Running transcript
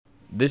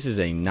This is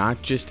a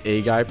Not Just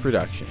A Guy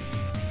production.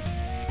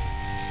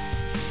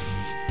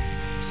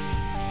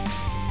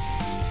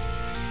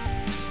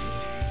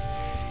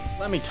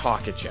 Let me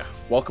talk at you.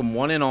 Welcome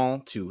one and all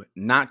to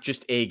Not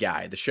Just A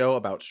Guy, the show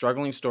about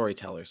struggling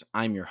storytellers.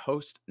 I'm your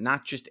host,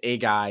 Not Just A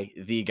Guy,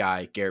 the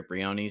guy, Garrett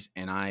Briones,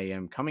 and I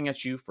am coming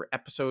at you for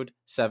episode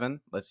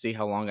 7. Let's see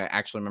how long I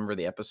actually remember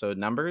the episode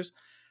numbers.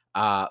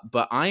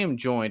 But I am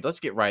joined, let's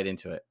get right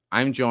into it.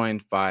 I'm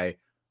joined by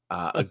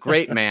a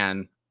great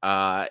man,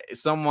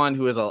 someone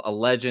who is a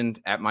legend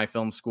at my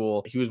film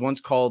school. He was once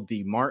called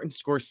the Martin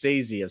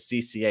Scorsese of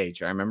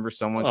CCH. I remember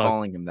someone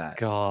calling him that.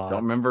 God.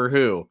 Don't remember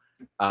who.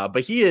 But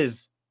he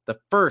is the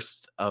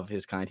first of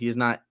his kind. He is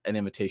not an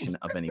imitation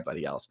of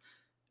anybody else.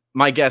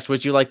 My guest,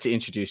 would you like to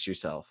introduce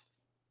yourself?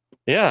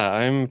 Yeah,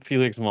 I'm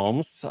Felix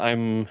Malms.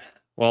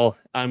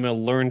 I'm a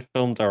learned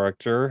film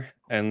director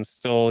and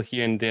still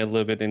here and there a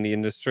little bit in the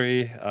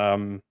industry.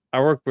 I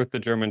worked with the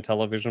German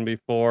television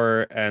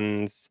before,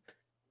 and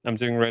I'm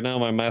doing right now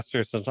my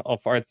Master's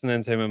of Arts in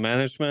Entertainment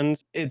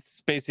Management.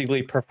 It's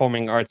basically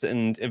performing arts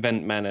and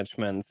event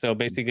management. So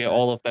basically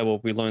all of that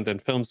what we learned in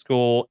film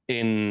school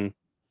in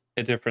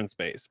a different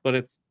space, but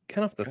it's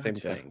kind of the same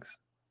things.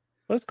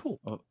 But it's cool.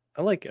 Well,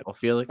 I like it. Well,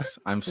 Felix,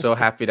 I'm so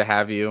happy to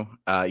have you.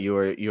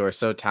 You are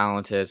so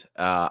talented.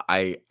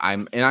 I'm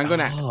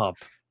gonna Stop.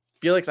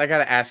 Felix, I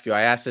gotta ask you.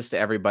 I ask this to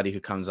everybody who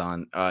comes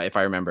on, if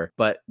I remember.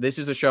 But this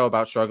is a show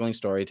about struggling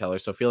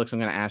storytellers. So, Felix, I'm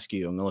gonna ask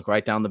you. I'm gonna look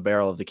right down the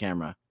barrel of the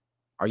camera.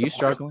 Are you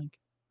struggling?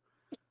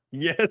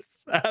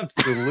 Yes,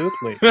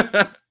 absolutely.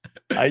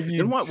 Are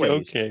you In what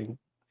ways? joking?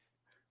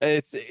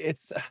 It's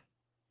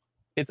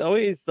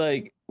always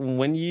like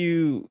when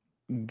you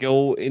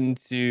go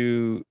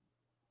into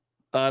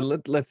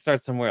let's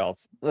start somewhere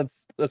else.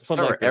 Let's put it Start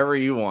like this. wherever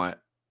you want.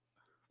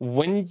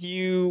 When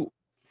you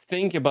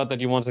think about that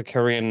you want a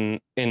career in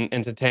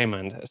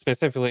entertainment,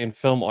 specifically in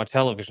film or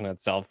television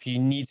itself, you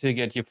need to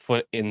get your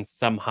foot in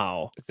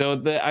somehow.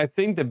 So I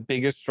think the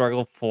biggest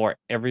struggle for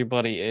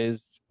everybody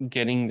is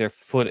getting their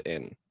foot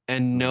in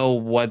and know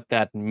what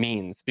that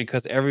means,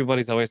 because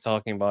everybody's always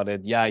talking about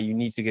it. Yeah, you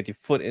need to get your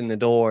foot in the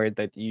door,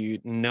 that you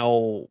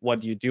know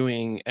what you're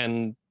doing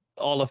and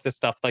all of this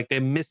stuff. Like, they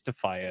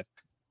mystify it.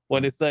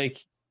 What it's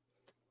like,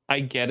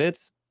 I get it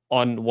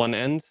on one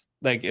end.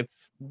 Like,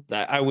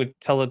 I would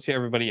tell it to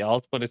everybody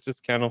else, but it's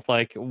just kind of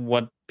like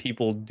what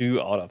people do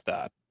out of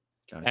that.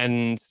 Gotcha.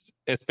 And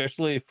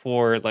especially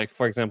for, like,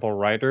 for example,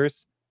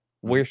 writers,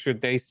 where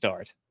should they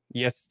start?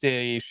 Yes,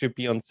 they should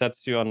be on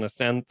sets to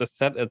understand the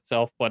set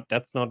itself, but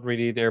that's not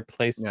really their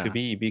place to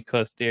be,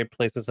 because their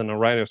place is in a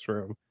writer's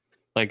room.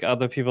 Like,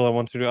 other people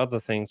want to do other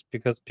things,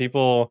 because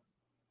people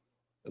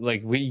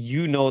like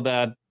you know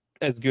that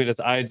as good as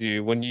I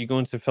do. When you go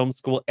into film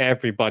school,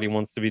 everybody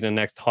wants to be the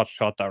next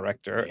hotshot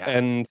director,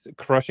 and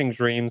crushing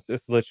dreams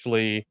is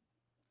literally.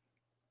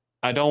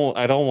 I don't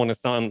want to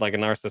sound like a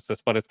narcissist,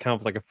 but it's kind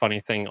of like a funny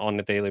thing on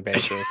a daily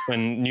basis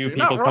when new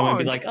people come and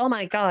be like, "Oh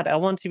my god, I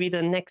want to be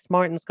the next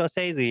Martin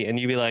Scorsese," and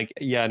you be like,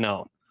 "Yeah,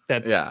 no,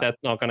 that's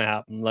not gonna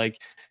happen."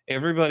 Like,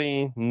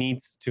 everybody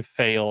needs to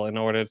fail in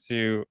order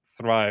to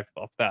thrive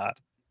off that.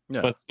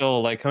 But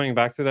still, like, coming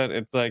back to that,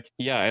 it's like,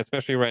 yeah,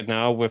 especially right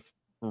now with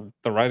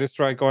the writer's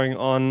strike going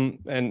on,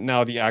 and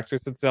now the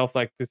actors itself,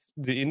 like,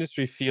 the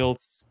industry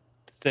feels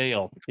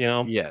stale.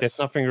 There's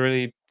nothing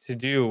really to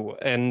do,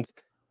 and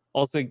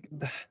also,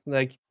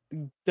 like,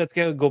 let's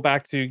go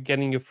back to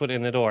getting your foot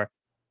in the door.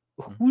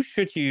 Who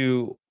should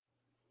you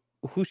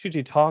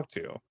talk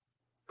to?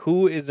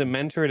 Who is a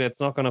mentor that's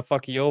not gonna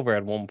fuck you over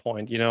at one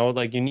point?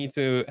 Like, you need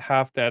to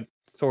have that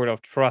sort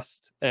of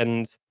trust,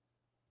 and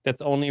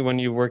that's only when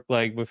you work,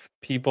 like, with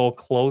people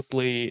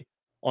closely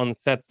on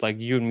sets like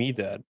you and me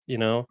did.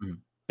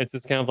 It's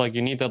just kind of like,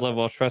 you need that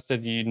level of trust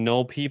that you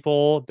know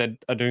people that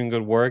are doing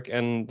good work,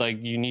 and, like,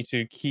 you need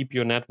to keep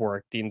your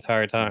network the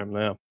entire time.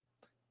 Yeah.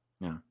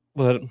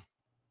 But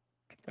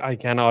I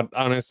cannot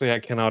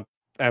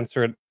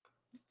answer it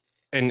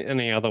in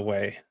any other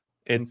way.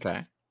 It's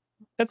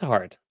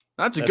hard.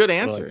 That's a good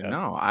answer.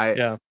 No,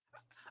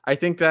 I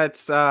think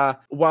that's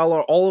while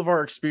all of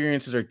our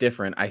experiences are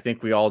different, I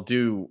think we all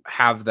do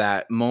have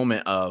that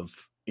moment of,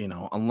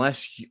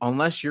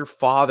 unless your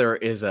father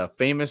is a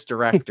famous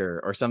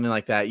director or something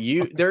like that,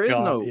 there is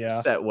no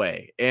set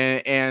way.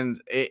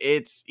 And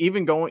it's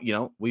even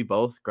going, we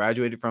both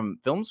graduated from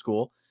film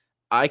school.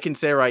 I can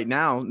say right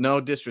now, no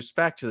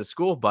disrespect to the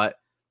school, but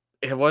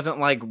it wasn't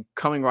like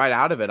coming right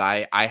out of it.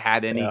 I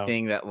had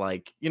anything that,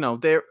 like,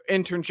 their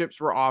internships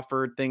were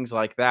offered, things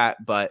like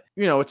that. But,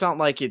 it's not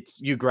like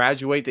you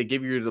graduate, they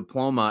give you your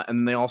diploma,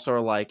 and they also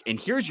are like, and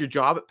here's your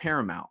job at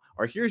Paramount,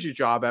 or here's your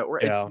job at where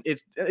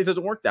it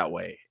doesn't work that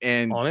way.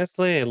 And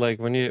honestly, like,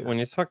 when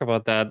you talk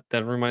about that,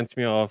 that reminds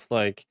me of,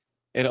 like,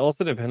 it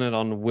also depended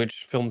on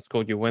which film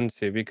school you went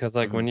to, because,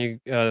 like, when you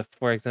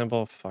for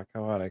example,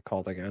 what I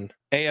called again,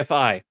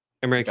 AFI,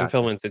 American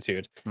Film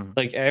Institute.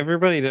 Like,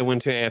 everybody that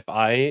went to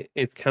AFI,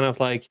 it's kind of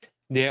like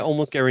they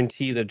almost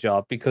guarantee the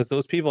job, because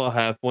those people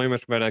have way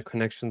much better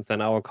connections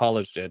than our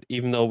college did,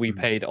 even though we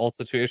paid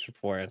also tuition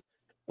for it.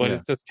 But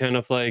it's just kind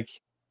of like,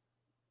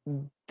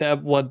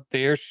 that what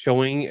they're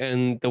showing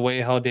and the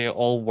way how they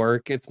all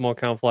work, it's more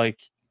kind of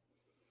like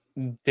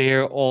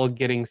they're all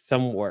getting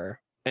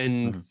somewhere.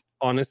 And Mhm.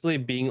 honestly,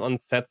 being on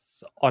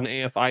sets, on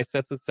AFI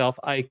sets itself,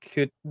 I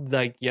could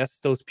like, yes,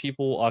 those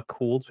people are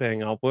cool to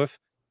hang out with,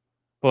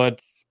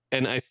 but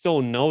and I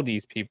still know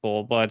these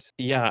people, but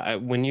yeah,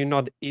 when you're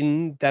not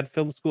in that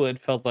film school, it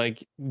felt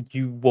like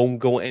you won't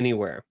go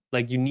anywhere.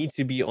 Like you need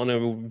to be on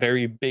a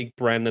very big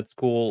branded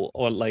school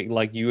or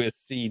like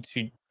USC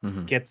to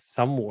Mhm. get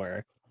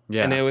somewhere.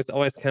 And Yeah. it was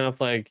always kind of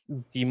like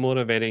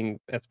demotivating,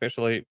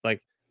 especially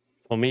like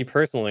for me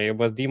personally, it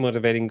was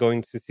demotivating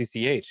going to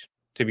CCH,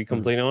 to be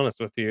Mhm. completely honest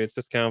with you. It's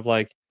just kind of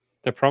like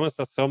they promised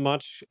us so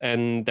much,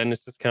 and then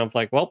it's just kind of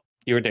like, well,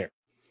 you're there.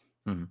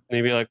 Mhm. And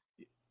you'd be like,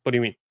 what do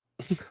you mean?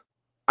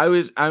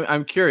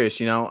 I'm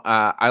curious,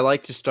 I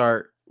like to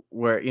start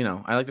where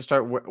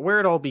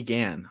it all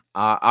began.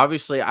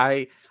 Obviously,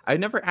 I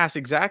never asked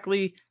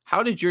exactly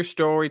how did your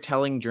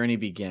storytelling journey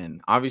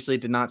begin. Obviously,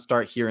 it did not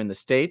start here in the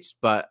States,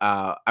 but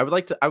I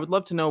would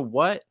love to know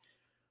what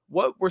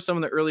were some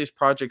of the earliest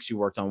projects you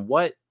worked on.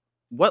 What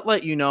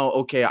let you know,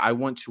 okay, I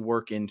want to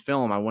work in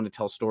film, I want to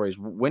tell stories.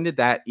 When did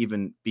that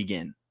even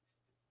begin?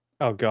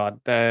 Oh god,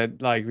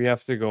 that like we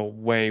have to go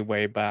way,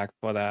 way back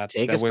for that.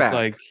 Take That us was back.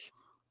 like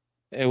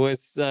it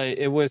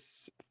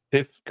was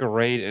 5th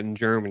grade in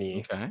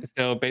Germany. Okay.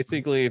 So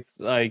basically it's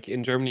like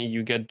in Germany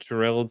you get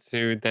drilled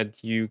to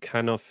that you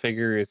kind of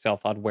figure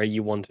yourself out where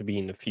you want to be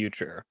in the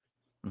future.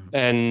 Mhm.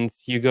 And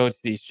you go to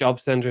these job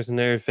centers and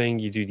everything,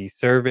 you do these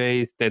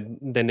surveys, then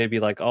they'd be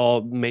like,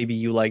 "Oh, maybe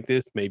you like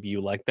this, maybe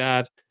you like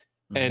that."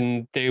 Mhm.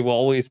 And they were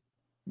always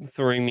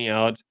throwing me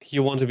out,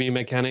 "You want to be a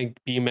mechanic?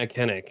 Be a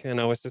mechanic."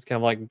 And I was just kind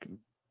of like,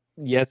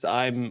 "Yes,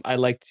 I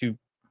like to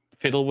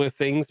fiddle with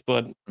things,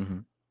 but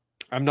Mhm.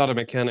 I'm not a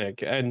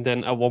mechanic." And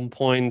then at one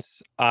point,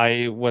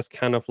 I was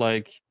kind of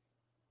like,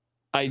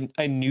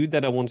 I knew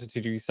that I wanted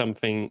to do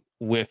something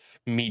with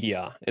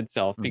media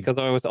itself Mhm. because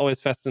I was always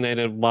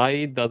fascinated.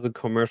 Why does a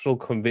commercial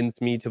convince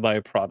me to buy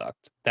a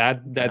product?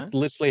 Okay. That's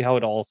literally how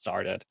it all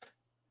started.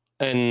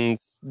 And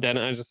then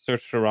I just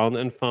searched around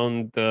and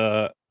found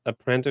the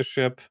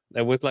apprenticeship.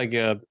 There was like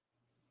a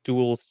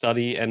dual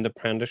study and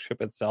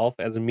apprenticeship itself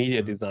as a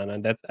media Mhm. designer.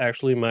 And that's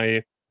actually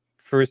my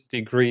first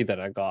degree that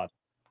I got.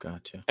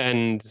 Gotcha.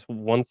 And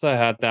once I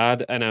had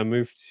that and I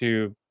moved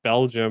to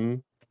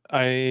Belgium,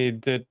 I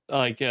did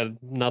like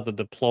another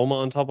diploma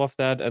on top of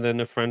that. And then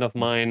a friend of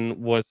Mhm.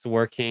 mine was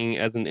working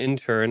as an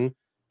intern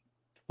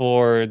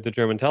for the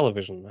German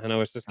television. And I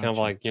was just kind of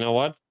Gotcha. like, you know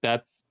what?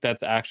 That's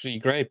actually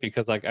great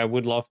because like I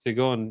would love to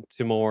go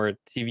into more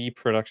TV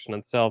production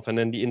itself. And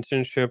then the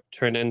internship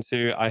turned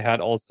into I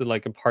had also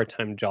like a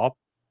part-time job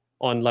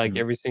on like Mhm.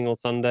 every single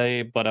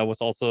Sunday, but I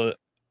was also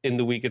in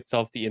the week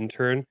itself the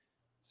intern.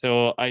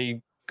 So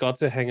I got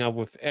to hang out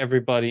with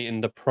everybody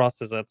in the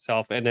process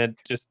itself. And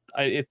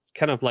it's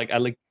kind of like I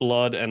like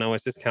blood and I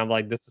was just kind of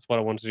like, this is what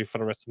I want to do for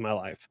the rest of my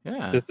life.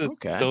 Yeah. This is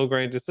Okay. so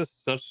great. This is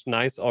such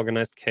nice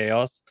organized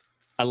chaos.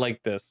 I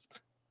like this.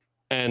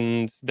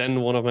 And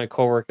then one of my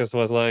coworkers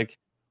was like,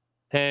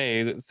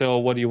 "Hey, so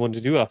what do you want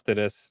to do after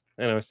this?"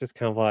 And I was just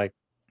kind of like,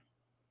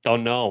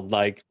 "Don't know.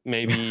 Like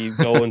maybe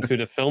go into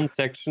the film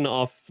section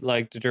of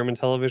like the German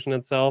television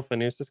itself."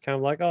 And he was just kind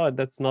of like, "Oh,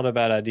 that's not a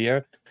bad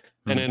idea."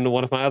 And Mhm. then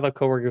one of my other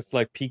coworkers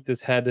like peeked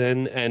his head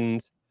in,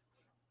 and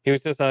he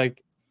was just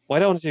like, "Why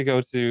don't you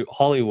go to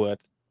Hollywood?"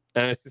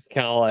 And I was just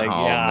kind of like, Oh,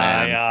 "Yeah,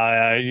 man.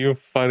 yeah, yeah, you're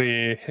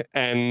funny."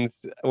 And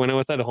when I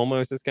was at home, I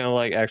was just kind of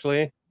like,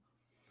 "Actually,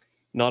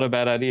 not a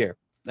bad idea."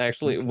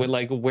 Actually, Okay. with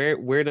like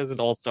where does it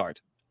all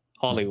start?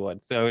 Mhm.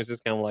 Hollywood. So I was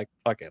just kind of like,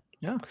 fuck it.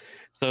 Yeah.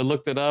 So I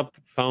looked it up,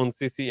 found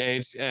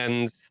CCH,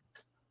 and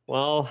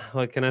well,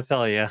 what can I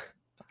tell you?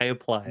 I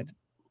applied.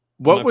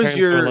 And What my was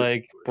parents were your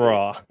like,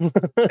 "Bruh."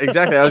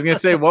 exactly, I was gonna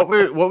say, what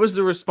was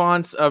the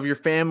response of your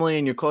family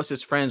and your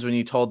closest friends when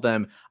you told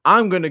them,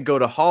 "I'm gonna go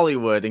to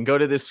Hollywood and go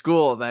to this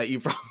school that you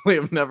probably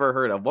have never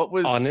heard of?" What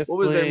was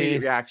their immediate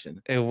Honestly,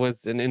 reaction? it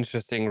was an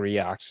interesting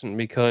reaction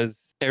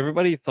because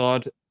everybody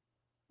thought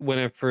when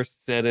I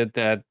first said it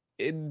that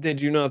they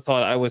do not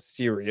thought I was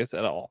serious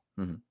at all.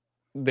 Mhm.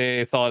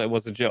 They thought it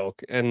was a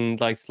joke, and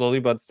like slowly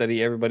but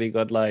steady, everybody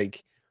got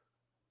like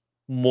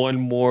more and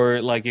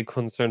more like a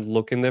concerned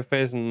look in their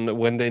face. And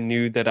when they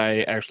knew that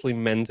I actually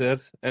meant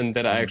it and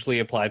that I Mhm. actually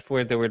applied for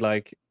it, they were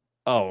like,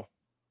 "Oh,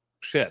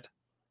 shit."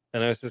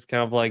 And I was just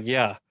kind of like,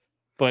 "Yeah."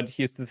 But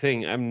here's the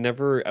thing, I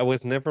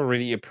was never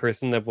really a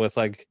person that was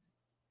like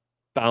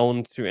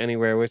bound to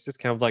anywhere. It was just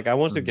kind of like, I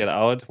want to Mhm. get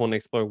out, want to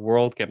explore the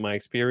world, get my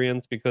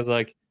experience because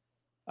like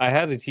I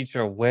had a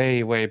teacher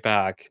way, way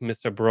back,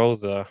 Mr.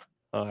 Broza.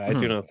 I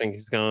do Mhm. not think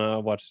he's gonna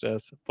watch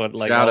this, but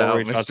like Shout I'll out,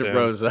 reach out Mr. to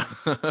him. Broza.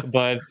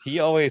 But he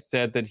always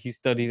said that he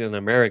studied in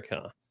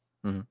America.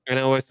 Mhm. And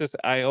I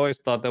always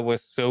thought that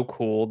was so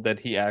cool that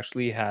he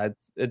actually had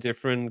a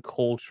different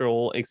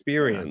cultural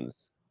Yeah.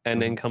 experience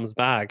and then Mhm. comes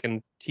back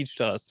and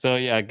teached us. So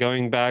yeah,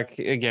 going back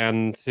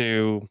again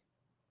to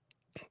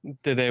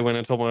the day when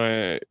I told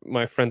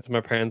my friends and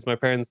my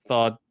parents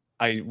thought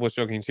I was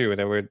joking too.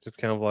 They were just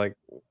kind of like,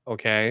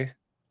 okay.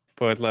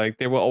 but like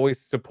they were always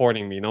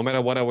supporting me. No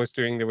matter what I was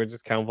doing, they were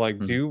just kind of like,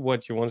 Mhm. do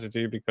what you want to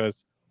do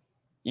because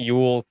you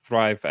will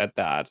thrive at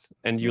that.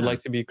 And you Yeah. like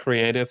to be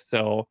creative,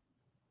 so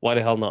why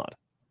the hell not?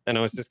 And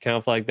I was just kind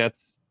of like,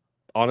 that's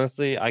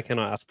honestly, I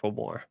cannot ask for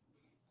more.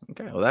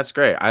 Okay, well, that's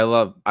great. I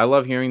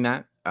love hearing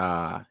that.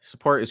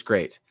 Support is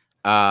great,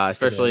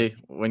 It is. especially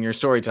when you're a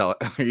storyteller.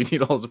 You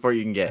need all the support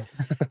you can get.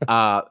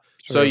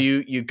 So True.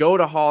 you go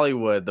to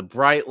Hollywood, the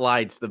bright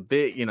lights, the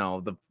big,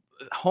 the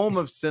home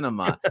of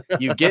cinema.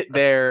 You get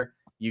there,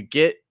 you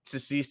get to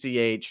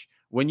CCH.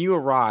 When you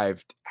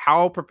arrived,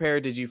 how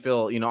prepared did you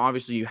feel?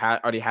 Obviously you had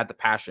already had the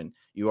passion.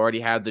 You already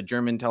had the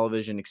German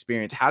television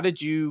experience. How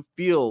did you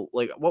feel?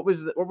 Like, what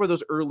were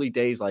those early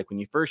days like when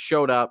you first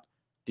showed up?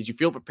 Did you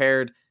feel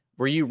prepared?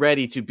 Were you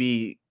ready to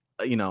be,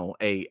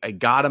 a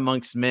god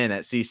amongst men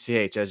at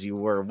CCH as you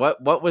were?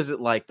 What was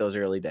it like those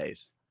early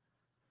days?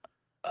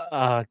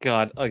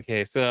 God.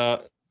 Okay,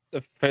 so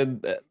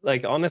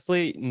like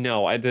honestly,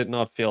 no, I did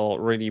not feel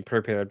really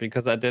prepared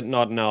because I did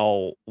not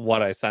know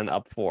what I signed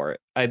up for.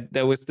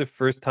 That was the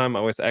first time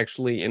I was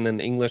actually in an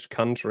English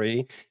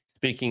country,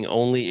 speaking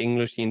only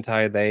English the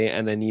entire day,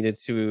 and I needed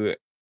to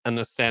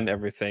understand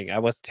everything. I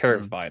was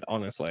Mhm, terrified,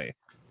 honestly,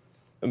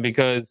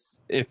 because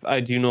if I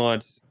do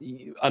not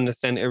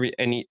understand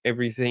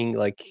everything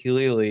like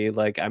clearly,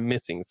 like I'm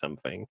missing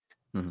something.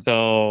 mhm,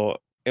 So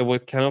it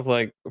was kind of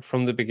like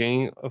from the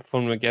beginning,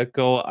 from the get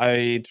go,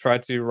 I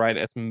tried to write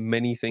as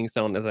many things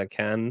down as I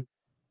can.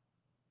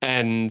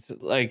 And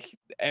like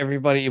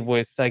everybody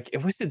was like,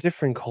 it was a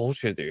different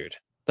culture, dude.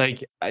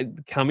 Like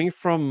coming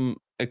from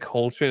a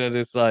culture that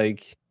is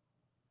like,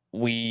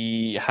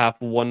 we have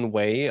one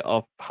way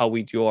of how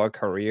we do our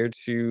career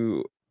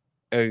to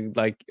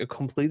like a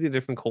completely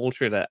different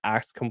culture that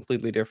acts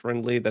completely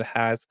differently, that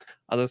has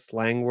other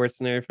slang words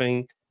and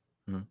everything.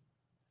 mhm.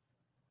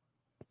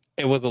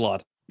 It was a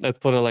lot. Let's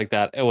put it like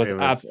that. It was It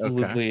was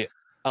okay. absolutely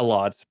a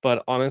lot,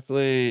 but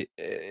honestly,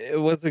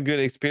 it was a good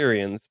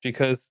experience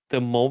because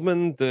the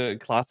moment the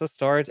classes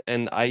start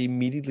and I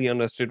immediately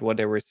understood what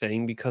they were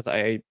saying because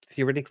I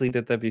theoretically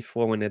did that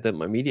before when I did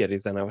my media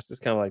design. I was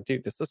just kind of like,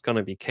 dude, this is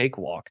gonna be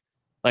cakewalk.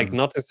 Like, Mhm.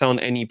 not to sound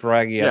any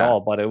braggy at Yeah,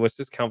 all, but it was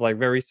just kind of like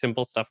very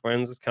simple stuff where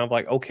it's just kind of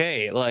like,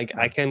 okay, like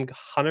I yeah. can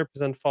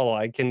 100% follow.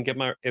 I can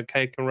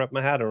okay, I can wrap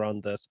my head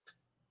around this.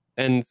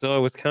 And so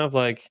it was kind of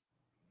like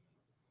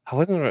I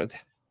wasn't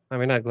I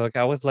mean, like, look,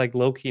 I was, like,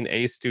 low-key an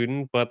A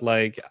student, but,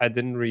 like, I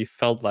didn't really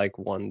felt like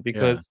one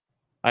Yeah. because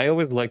I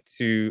always like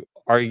to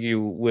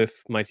argue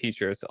with my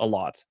teachers a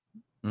lot,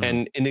 Mhm.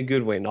 and in a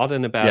good way, not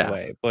in a bad Yeah.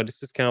 way, but it's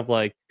just kind of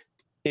like,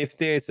 if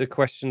there's a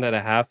question that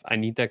I have, I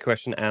need that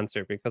question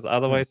answered because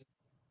Yeah. otherwise,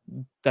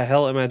 the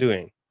hell am I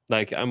doing?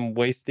 Like, I'm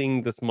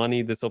wasting this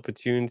money, this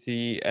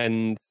opportunity,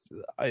 and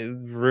I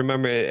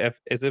remember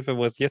as if it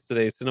was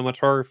yesterday,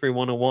 cinematography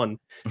 101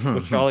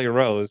 with Charlie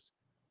Rose.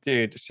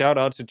 Dude, shout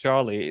out to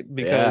Charlie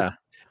because Yeah.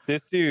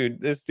 this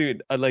dude,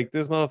 like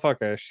this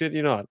motherfucker, shit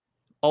you not,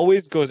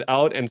 always goes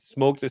out and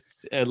smoked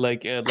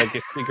like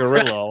a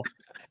cigarillo,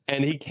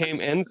 and he came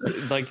in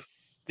like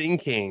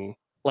stinking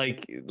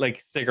like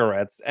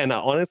cigarettes. And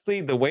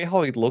honestly, the way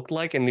how he looked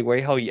like and the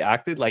way how he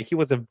acted, like he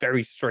was a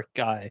very strict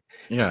guy,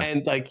 Yeah.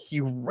 and like he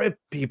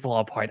ripped people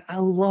apart. I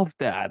love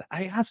that.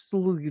 I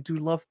absolutely do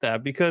love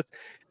that because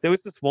there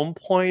was this one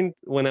point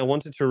when I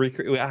wanted to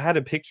recreate. I had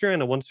a picture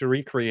and I wanted to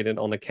recreate it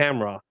on the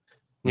camera. And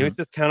he was Mhm.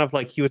 just kind of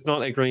like he was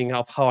not agreeing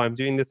of how I'm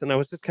doing this, and I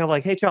was just kind of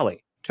like, "Hey,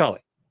 Charlie,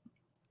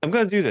 I'm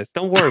gonna do this.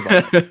 Don't worry about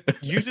it.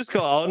 You just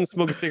go out and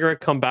smoke a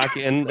cigarette, come back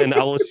in, and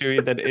I will show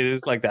you that it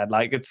is like that.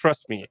 Like,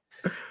 trust me."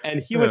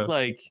 And he was Yeah.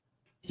 like,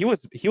 he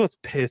was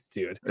pissed,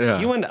 dude.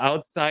 He Yeah. went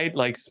outside,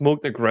 like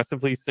smoked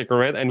aggressively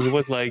cigarette, and he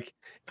was like,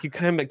 he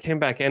kind of came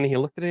back in, and he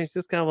looked at it, and he's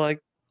just kind of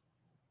like,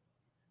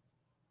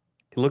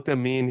 he looked at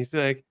me, and he's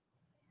like,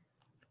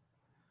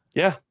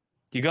 "Yeah,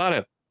 you got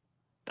it.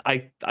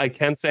 I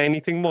can't say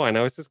anything more." And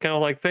I was just kind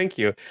of like, "Thank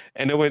you."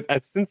 And it was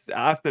since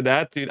after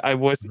that, dude, I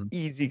was Mhm.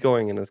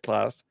 easygoing in his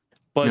class.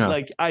 But Yeah.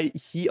 like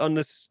he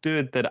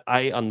understood that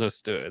I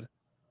understood.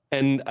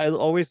 And I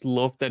always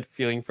love that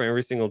feeling for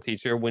every single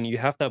teacher when you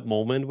have that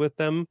moment with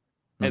them.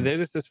 And Mhm. that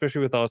is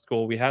especially with our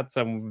school. We had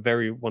some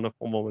very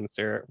wonderful moments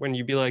there when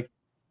you be like,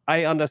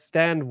 I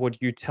understand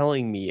what you're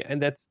telling me.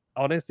 And that's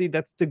honestly,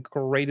 that's the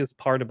greatest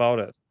part about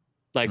it.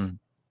 Like Mhm.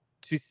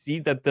 to see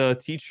that the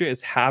teacher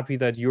is happy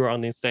that you're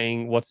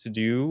understanding what to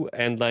do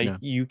and like Yeah.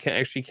 you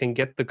can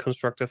get the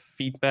constructive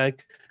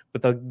feedback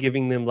without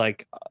giving them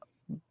like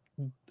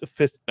a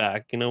fist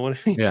back. You know what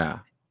I mean?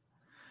 Yeah.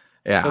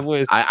 It Yeah.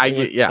 I was I it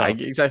was get yeah, I tough.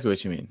 get exactly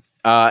what you mean.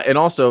 And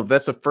also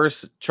that's the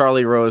first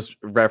Charlie Rose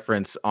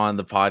reference on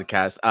the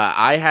podcast.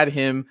 I had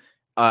him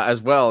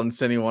as well in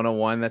Cine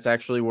 101. That's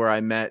actually where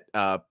I met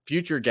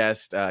future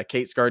guest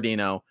Kate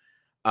Scardino.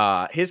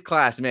 His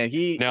class, man,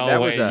 he No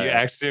that was way, you a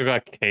actually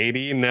got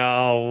Katie?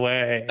 No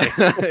way.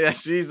 yeah,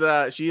 she is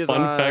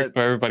Fun fact on.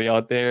 for everybody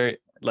out there,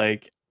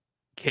 like,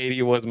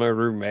 Katie was my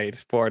roommate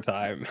for a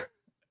time.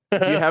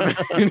 Do you have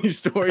any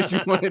stories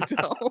you want to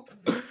tell?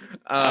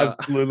 Uh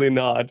Absolutely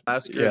not.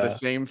 Ask her the Yeah.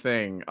 same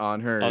thing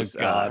on Oh hers.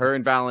 god. Her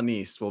and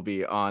Valenice will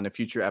be on a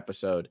future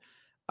episode.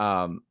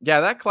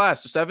 Yeah, that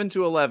class 7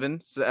 to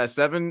 11,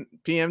 7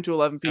 p.m. to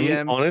 11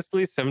 p.m.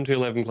 Honestly, 7 to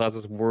 11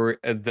 classes were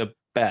the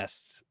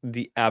best,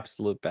 the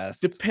absolute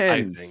best,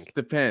 I think.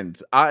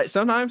 Depends. I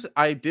sometimes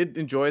I did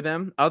enjoy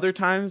them. Other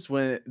times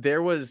when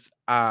there was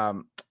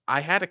I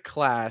had a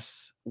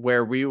class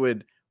where we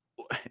would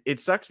it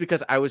sucks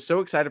because I was so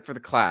excited for the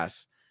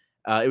class.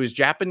 It was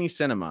Japanese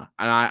cinema,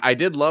 and I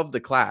did love the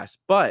class,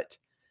 but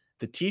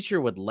the teacher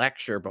would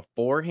lecture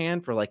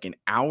beforehand for like an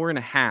hour and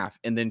a half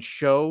and then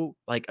show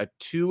like a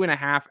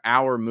 2.5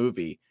 hour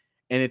movie.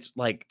 And it's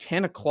like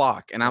 10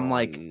 o'clock. And I'm Oh,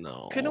 like, couldn't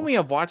no. we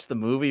have watched the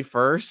movie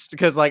first?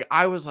 Because like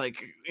I was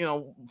like,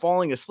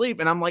 falling asleep.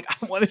 And I'm like,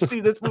 I want to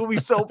see this movie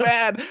so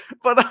bad,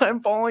 but I'm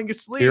falling Do you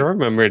asleep.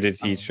 remember the Um,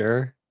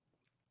 teacher?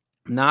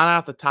 Not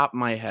off the top of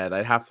my head.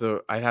 I'd have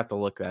to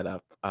look that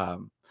up.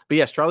 But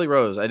yes, Charlie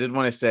Rose, I did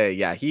want to say,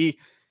 yeah, he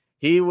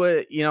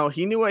would,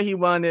 he knew what he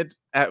wanted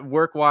at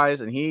work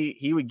wise, and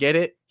he would get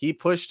it. He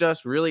pushed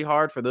us really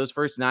hard for those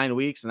first 9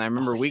 weeks. And I Oh,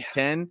 remember week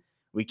yeah. 10,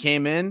 we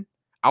came in.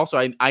 Also,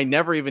 I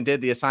never even did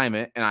the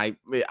assignment, and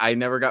I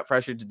never got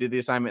pressured to do the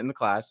assignment in the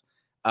class.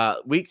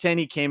 Week 10,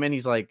 he came in,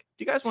 he's like,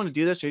 "Do you guys want to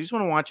do this, or you just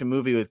want to watch a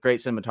movie with great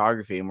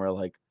cinematography?" And we're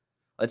like,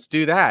 let's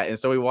do that. And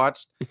so we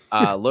watched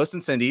Los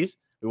Incendies.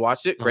 We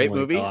watched it. Oh Great my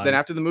movie. Then god.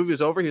 after the movie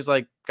was over, he was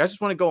like, "Guys,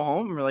 just want to go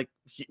home?" And we're like,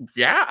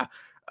 "Yeah."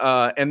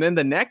 And then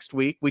the next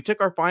week, we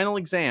took our final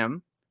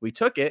exam. We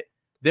took it.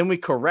 Then we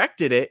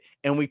corrected it,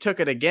 and we took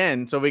it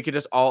again, so we could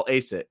just all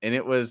ace it. And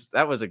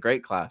that was a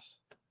great class.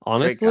 Great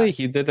Honestly, guy.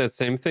 he did the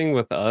same thing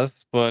with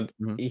us, but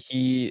Hmm.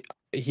 he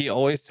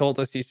always told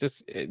us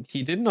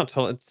he did not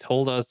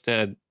told us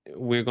that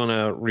we're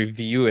gonna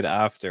review it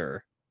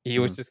after. He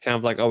Hmm. was just kind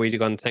of like, "Oh, we're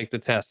gonna take the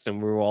test," and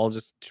we were all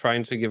just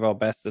trying to give our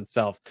best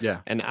itself.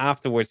 Yeah. And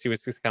afterwards, he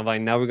was just kind of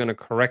like, "Now we're gonna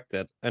correct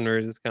it," and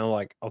we're just kind of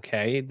like,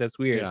 "Okay, that's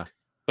weird." Yeah.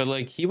 But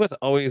like, he was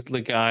always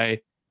the guy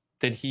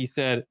that he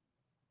said,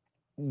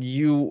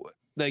 "You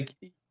like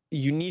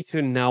you need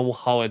to know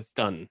how it's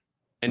done,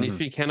 and if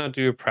Hmm. you cannot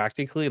do it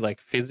practically, like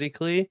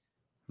physically."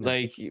 Yeah.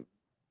 Like,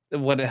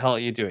 what the hell are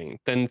you doing?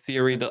 Then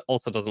theory Yeah. that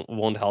also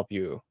won't help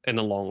you in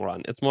the long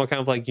run. It's more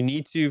kind of like you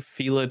need to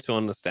feel it to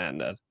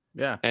understand it.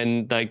 Yeah.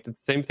 And like the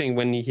same thing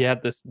when he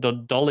had this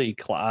dolly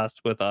class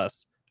with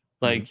us,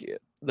 Hmm. like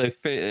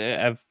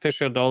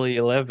Fisher Dolly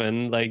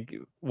 11, like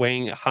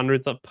weighing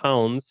hundreds of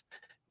pounds,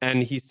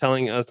 and he's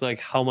telling us like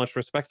how much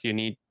respect you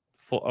need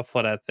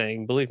for that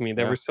thing. Believe me,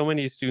 there were Yeah. so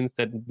many students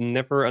that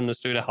never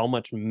understood how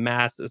much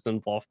mass is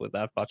involved with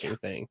that Yeah. fucking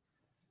thing.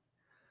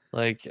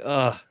 Like,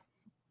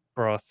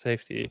 bro,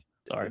 safety.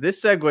 Sorry.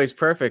 This segues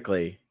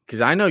perfectly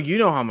because I know you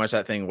know how much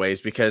that thing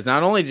weighs because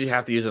not only did you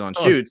have to use it on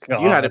Oh shoots, you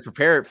had to god.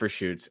 prepare it for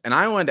shoots. And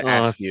I wanted to Oh,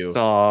 ask you,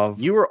 stop.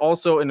 you were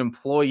also an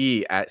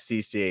employee at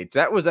CCH.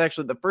 That was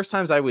actually the first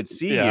times I would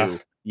see Yeah. you.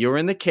 You were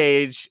in the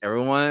cage.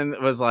 Everyone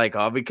was like,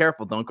 "Oh, be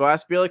careful! Don't go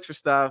ask Felix for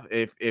stuff.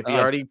 If he Uh,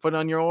 already put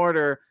on your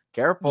order, look,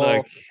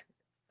 careful."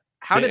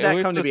 How did it that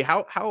was come to be?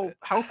 just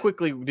How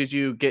quickly did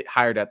you get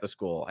hired at the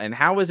school? And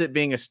how was it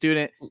being a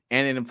student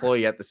and an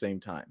employee at the same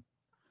time?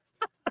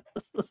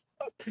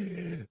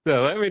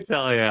 so let me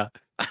tell you.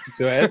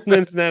 So as an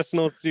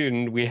international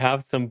student, we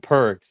have some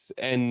perks,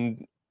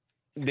 and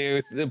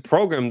there's a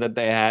program that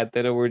they had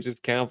that were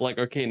just kind of like,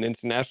 okay, an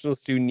international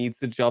student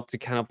needs a job to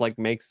kind of like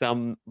make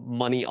some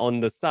money on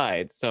the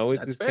side. So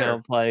it's That's just kind fair.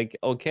 of like,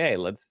 okay,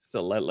 let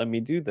me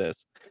do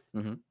this.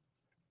 Hmm.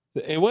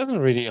 It wasn't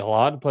really a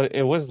lot, but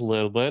it was a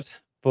little bit.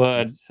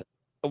 But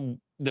Hmm.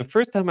 the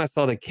first time I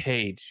saw the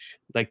cage,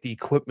 like the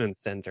equipment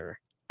center,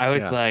 I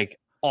was Yeah. like,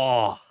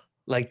 oh,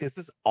 like this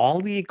is all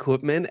the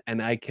equipment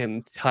and I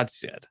can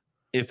touch it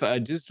if I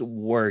just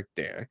work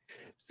there.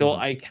 So Hmm.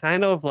 I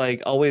kind of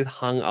like always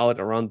hung out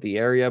around the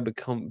area,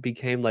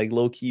 became like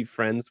low key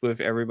friends with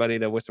everybody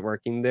that was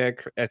working there.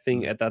 I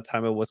think Hmm. at that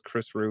time it was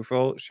Chris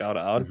Rufo, shout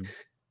out. Hmm.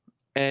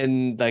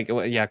 And like,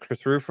 yeah,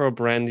 Chris Rufo,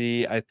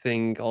 Brandy, I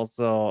think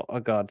also, oh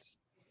God,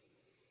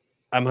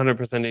 I'm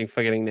 100%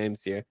 forgetting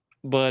names here.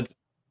 But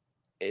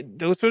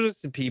those were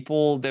just the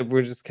people that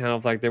were just kind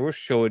of like, they will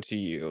show it to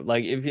you.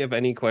 Like, if you have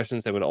any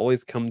questions, they would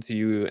always come to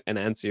you and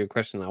answer your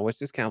question. I was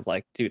just kind of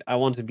like, dude, I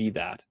want to be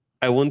that.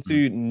 I want Hmm.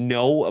 to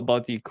know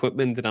about the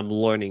equipment that I'm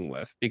learning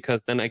with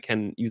because then I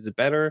can use it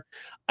better.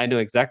 I know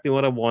exactly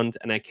what I want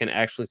and I can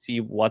actually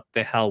see what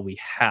the hell we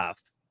have,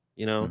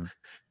 you know? Hmm.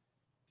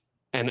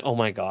 And oh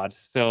my God.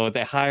 So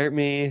they hired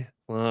me.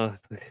 Long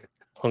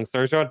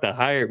story short, they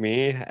hired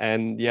me.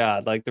 And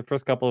yeah, like the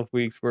first couple of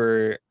weeks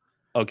were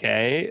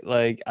okay.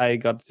 Like I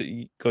got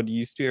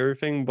used to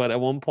everything. But at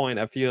one point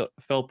I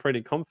felt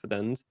pretty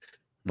confident.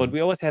 But Hmm. we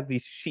always had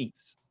these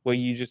sheets where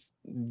you just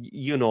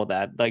you know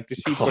that, like the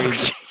sheets where you Okay.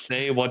 just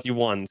say what you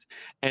want.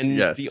 And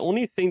the Yes.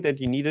 only thing that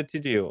you needed to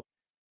do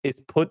is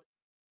put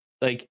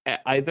like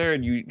either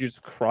you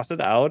just cross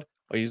it out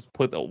or you just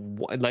put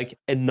like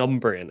a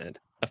number in it.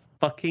 A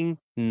fucking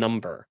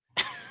number.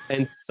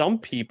 And some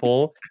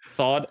people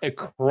thought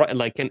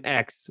like an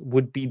X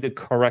would be the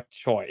correct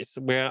choice.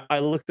 Where I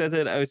looked at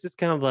it, I was just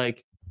kind of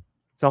like,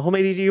 "So how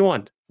many do you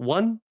want?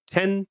 1,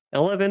 10,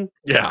 11?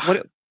 Yeah.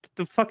 What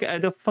the fuck?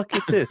 The fuck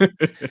is this?"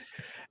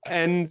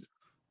 And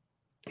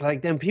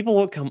like, then people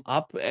would come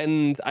up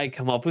and I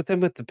come up with them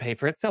with the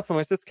paper itself. And I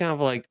was just kind of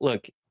like,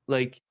 look,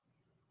 like,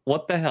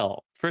 what the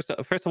hell? First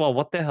of all,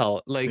 what the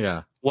hell? Like,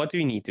 Yeah. what do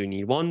you need? Do you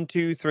need 1,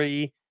 2,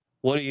 3?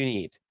 What do you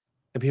need?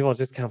 And people are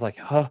just kind of like,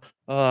 huh,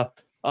 uh,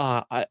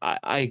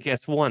 I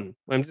guess one.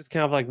 I'm just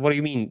kind of like, what do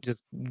you mean?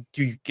 Just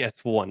do you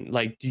guess one?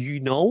 Like, do you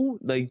know?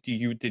 Like,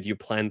 did you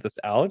plan this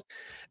out?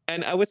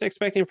 And I was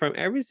expecting from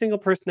every single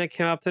person that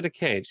came up to the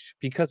cage,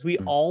 because we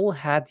Mm. all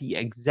had the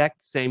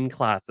exact same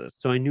classes.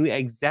 So I knew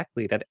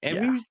exactly that Yeah.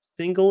 every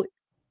single,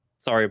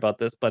 sorry about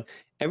this, but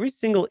every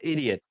single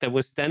idiot that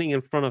was standing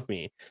in front of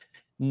me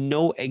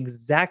know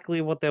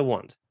exactly what they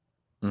want.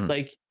 Mm.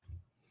 Like,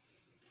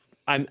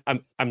 I'm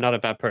not a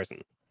bad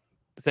person.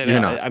 Say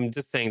You're that not. I'm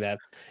just saying that.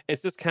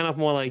 It's just kind of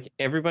more like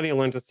everybody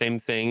learned the same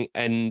thing,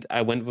 and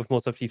I went with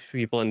most of these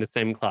people in the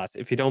same class.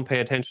 If you don't pay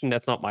attention,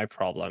 that's not my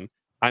problem.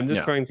 I'm just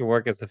Yeah. trying to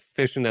work as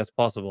efficient as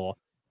possible.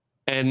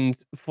 And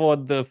for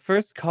the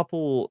first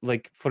couple,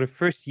 like for the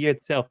first year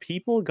itself,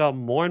 people got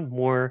more and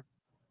more,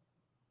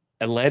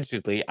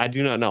 allegedly, I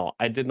do not know.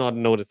 I did not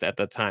notice at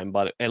the time,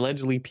 but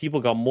allegedly people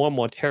got more and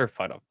more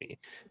terrified of me.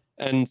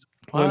 And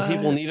when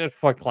people What? needed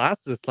for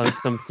classes, like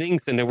some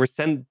things, and they were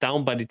sent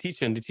down by the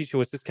teacher, and the teacher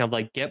was just kind of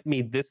like, get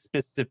me this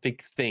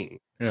specific thing.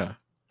 Yeah.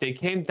 They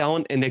came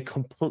down and they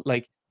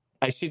like,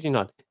 I shit you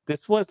not,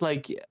 this was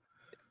like,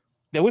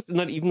 there was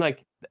not even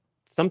like,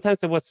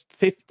 sometimes it was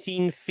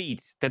 15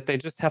 feet that they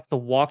just have to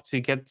walk to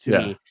get to Yeah.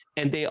 me,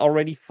 and they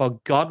already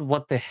forgot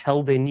what the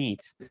hell they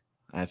need.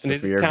 That's And the they're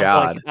just fear of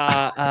kind of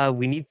like, God.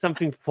 we need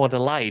something for the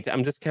light.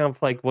 I'm just kind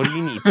of like, what do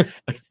you need?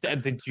 I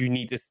said, did you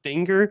need a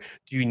stinger?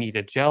 Do you need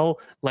a gel?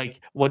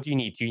 Like, what do you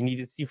need? Do you need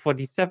a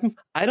C-47?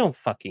 I don't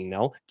fucking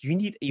know. Do you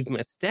need even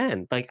a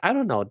stand? Like, I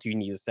don't know. Do you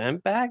need a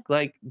sandbag?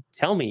 Like,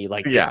 tell me,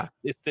 like, Yeah.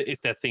 is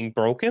that thing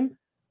broken?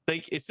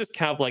 Like, it's just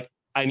kind of like,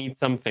 I need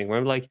something where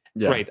I'm like,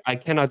 Yeah. great, I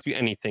cannot do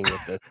anything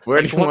with this.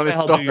 Where do Like, you what want the to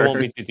hell do you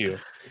want me start? to do?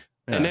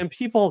 And Yeah. then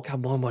people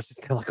come on,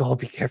 just kind of like, oh,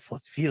 be careful,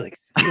 it's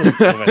Felix. Felix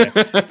is over there.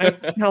 I was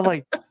just kind of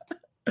like,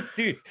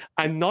 dude,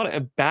 I'm not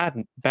a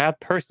bad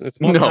person. It's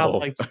more kind of No.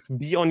 like, just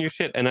be on your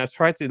shit. And I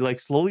tried to, like,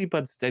 slowly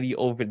but steady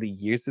over the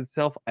years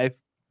itself,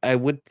 I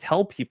would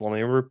tell people and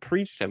I would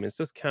preach them. It's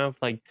just kind of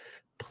like,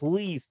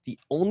 please, the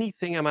only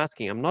thing I'm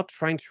asking, I'm not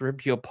trying to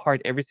rip you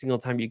apart every single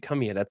time you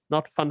come here. That's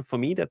not fun for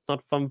me. That's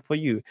not fun for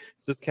you.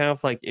 It's just kind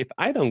of like, if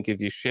I don't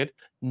give you shit,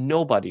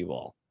 nobody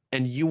will.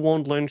 And you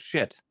won't learn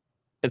shit.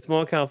 It's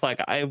more kind of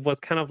like, I was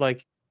kind of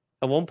like,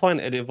 at one point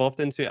it evolved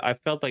into, I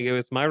felt like it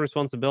was my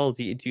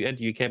responsibility to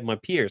educate my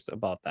peers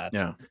about that.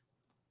 Yeah.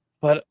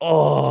 But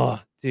oh,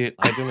 dude,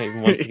 I don't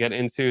even want to get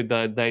into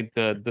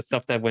the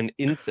stuff that went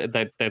inside,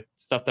 that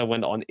stuff that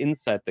went on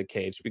inside the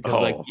cage, because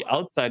like Oh. the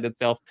outside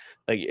itself,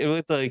 like it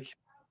was like,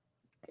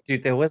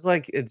 dude, there was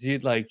like a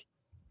dude, like,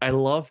 I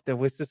love, there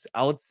was this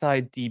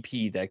outside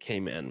DP that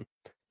came in,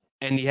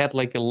 and he had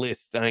like a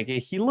list, and like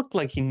he looked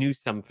like he knew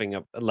something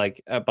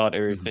like about Mhm.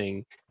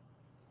 everything.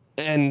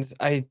 And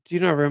I do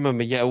not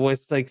remember. Yeah, it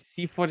was like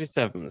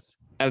C-47s.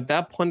 At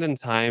that point in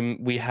time,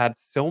 we had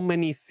so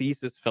many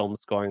thesis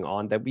films going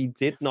on that we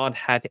did not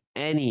had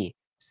any Mm.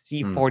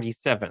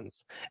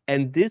 C-47s.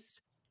 And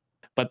this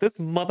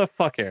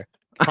motherfucker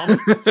comes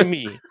to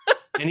me,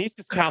 and he's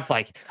just kind of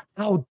like,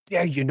 "How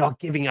dare you not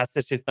giving us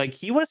such a," like,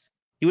 he was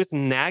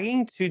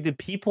nagging to the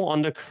people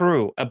on the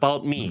crew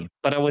about Mhm. me,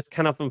 but I was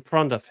kind of in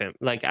front of him.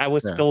 Like, I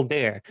was Yeah. still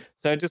there.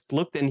 So I just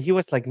looked, and he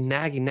was like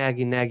nagging,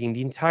 nagging, nagging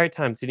the entire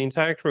time to the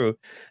entire crew.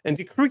 And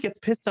the crew gets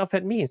pissed off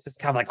at me. It's just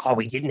kind of like, "Oh,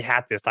 we didn't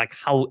have this. Like,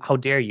 how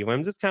dare you?" And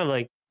I'm just kind of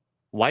like,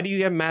 why do you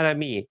get mad at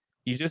me?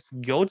 You just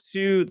go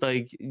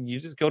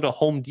to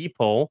Home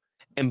Depot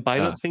and buy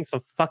Yeah. those things for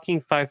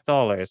fucking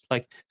 $5.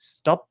 Like,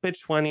 stop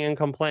bitch whining and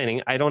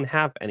complaining. I don't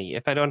have any.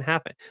 If I don't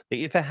have it, like,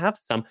 if I have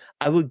some,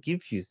 I will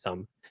give you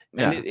some.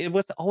 And Yeah. it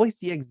was always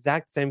the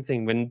exact same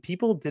thing when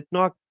people did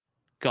not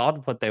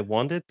got what they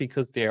wanted,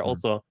 because they're Mhm.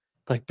 also,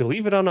 like,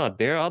 believe it or not,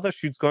 there are other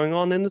shoots going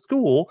on in the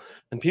school,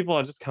 and people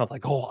are just kind of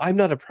like, "Oh, I'm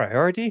not a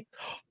priority.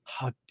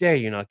 How dare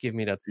you not give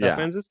me that stuff?" And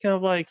Yeah. I'm just kind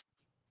of like,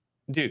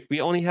 dude,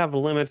 we only have a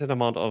limited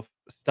amount of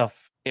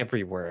stuff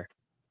everywhere.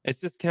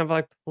 It's just kind of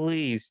like,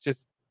 please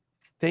just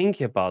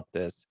think about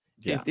this.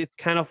 Yeah. It's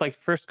kind of like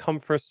first come,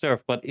 first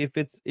serve. But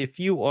if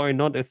you are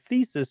not a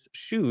thesis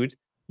shoot,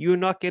 you're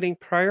not getting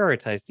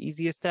prioritized.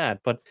 Easy as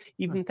that. But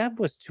even that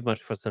was too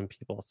much for some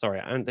people.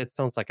 Sorry, it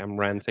sounds like I'm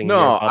ranting here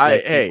No, about I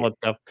like hey. people and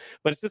stuff.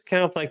 But it's just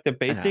kind of like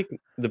Yeah.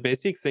 the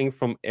basic thing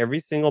from every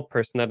single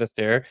person that is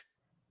there.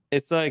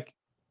 It's like,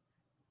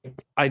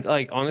 I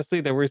like,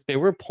 honestly, there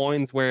were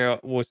points where I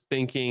was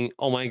thinking,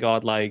 "Oh my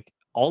god, like,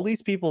 all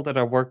these people that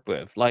I work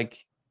with,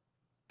 like,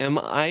 am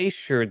I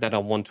sure that I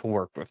want to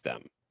work with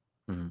them?"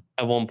 Mhm.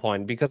 At one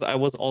point, because I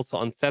was also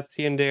on sets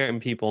here and there,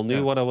 and people knew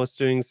Yeah. what I was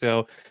doing,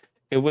 so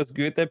it was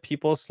good that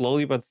people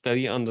slowly but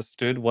steady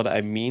understood what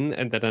I mean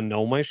and that I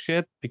know my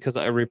shit, because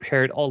I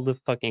repaired all the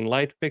fucking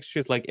light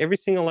fixtures, like, every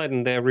single light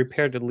in there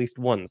repaired at least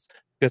once,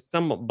 because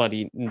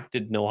somebody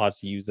didn't know how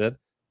to use it.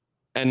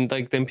 And,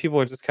 like, then people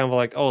are just kind of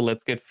like, "Oh,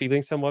 let's get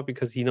Felix somewhat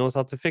because he knows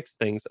how to fix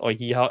things, or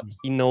he Mm.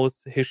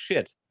 knows his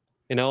shit."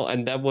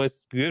 and that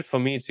was good for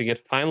me to get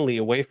finally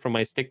away from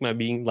my stigma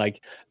being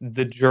like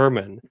the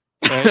German.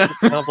 Right? It's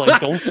kind of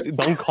like,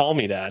 don't call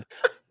me that.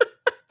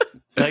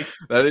 Like,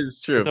 that is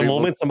true. the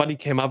moment somebody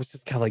came up, it's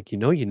just kind of like,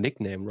 your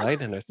nickname, right?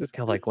 And it's just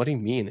kind of like, what do you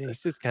mean? And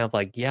he's just kind of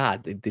like, yeah,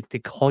 they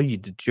call you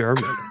the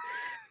German.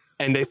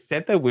 And they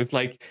said that with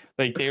like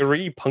they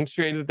already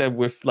punctuated that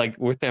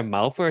with their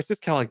mouth, where it's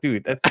just kind of like,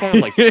 dude, that's kind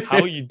of like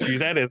how you do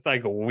that. It's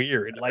like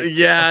weird. Like,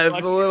 yeah, it's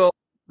fuck? a little.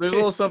 There's a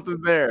little It's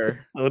something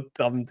there. so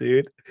dumb,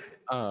 dude.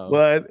 Um,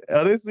 But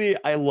honestly,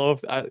 I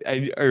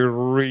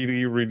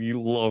really, really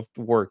loved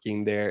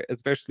working there,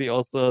 especially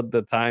also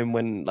the time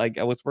when like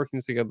I was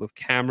working together with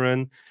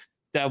Cameron.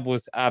 That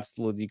was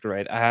absolutely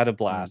great. I had a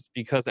blast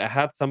because I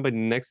had somebody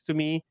next to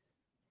me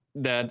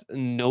that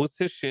knows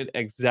his shit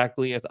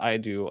exactly as I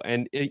do.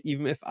 And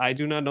even if I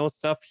do not know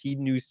stuff, he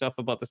knew stuff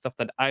about the stuff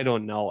that I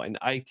don't know. And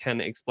I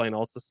can explain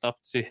also stuff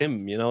to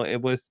him.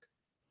 It was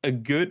a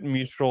good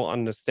mutual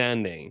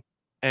understanding.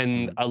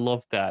 And I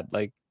love that.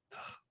 Like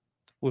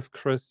with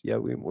Chris, yeah,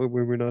 we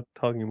were not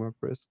talking about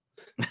Chris.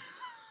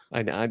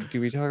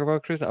 Do we talk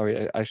about Chris?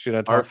 I should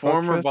have our talked about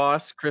former Chris.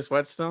 boss, Chris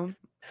Whetstone.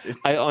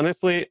 I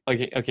honestly,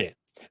 okay.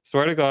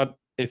 Swear to God,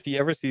 if he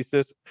ever sees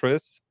this,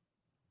 Chris,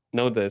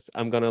 know this.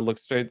 I'm gonna look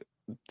straight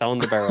down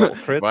the barrel.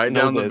 Chris, right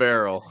know down the this.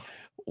 barrel.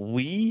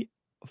 We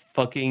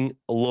fucking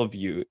love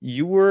you.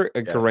 You were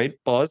a Yes.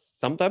 great boss.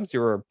 Sometimes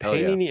you were a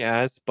pain yeah. in the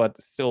ass, but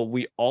still,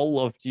 we all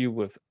loved you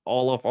with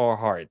all of our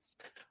hearts.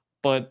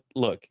 But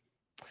look,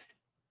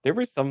 there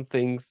were some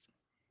things,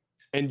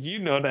 and you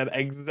know that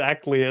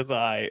exactly as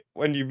I,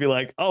 when you be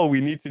like, "Oh,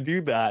 we need to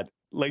do that."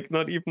 Like,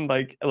 not even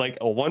like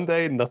one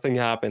day nothing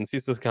happens.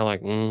 He's just kind of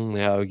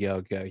like, "Yeah,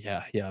 okay,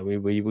 yeah.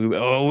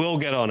 We'll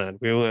get on it.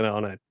 We'll get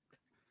on it."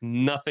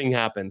 Nothing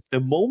happens. The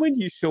moment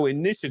you show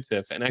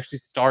initiative and actually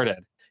start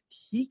it,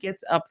 he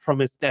gets up from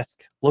his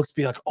desk, looks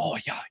be like, "Oh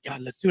yeah,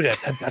 let's do that.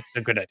 That's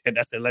a good idea.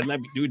 That's it. Let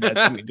me do that.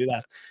 Let me do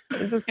that."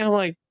 I'm just kind of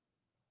like,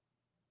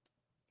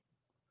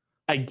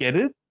 I get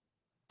it,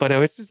 but I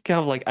was just kind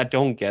of like, I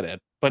don't get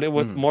it. But it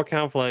was more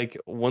kind of like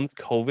once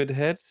COVID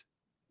hit,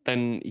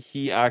 then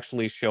he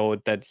actually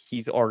showed that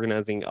he's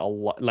organizing a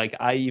lot. Like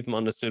I even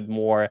understood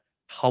more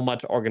how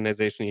much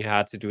organization he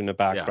had to do in the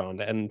yeah.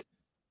 background. And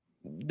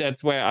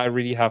that's where I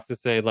really have to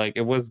say, like,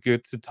 it was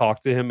good to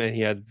talk to him, and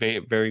he had very,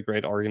 very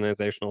great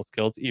organizational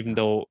skills, even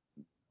though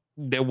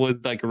there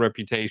was like a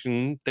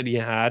reputation that he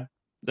had,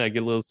 like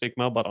a little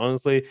stigma. But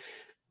honestly,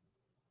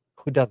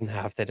 who doesn't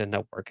have that in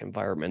that work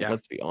environment? Yeah.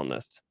 Let's be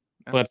honest.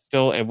 Yeah. But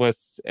still, it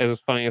was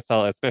funny as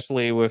hell,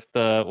 especially with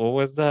the what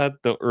was that?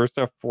 The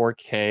Ursa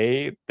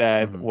 4K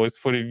that was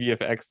for the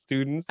VFX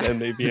students,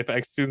 and the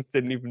VFX students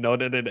didn't even know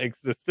that it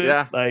existed.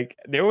 Yeah. Like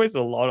there was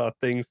a lot of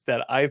things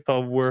that I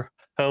thought were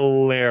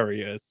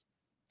hilarious.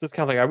 Just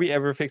kind of like, are we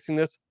ever fixing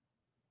this?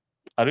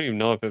 I don't even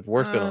know if it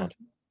works or not.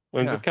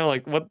 I'm just kind of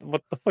like, what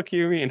the fuck do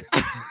you mean?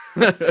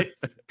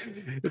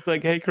 It's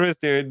like, hey Chris,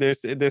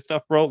 there's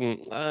stuff broken.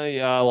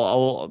 Yeah,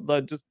 I'll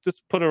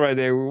just put it right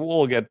there.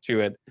 We'll get to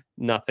it.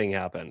 Nothing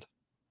happened.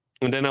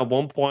 And then at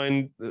one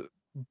point,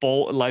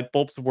 light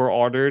bulbs were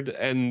ordered,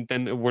 and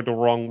then it were the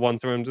wrong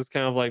ones. So I'm just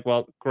kind of like,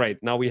 well, great,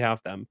 now we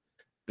have them.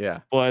 Yeah.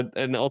 But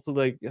and also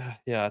like,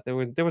 yeah, there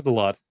was a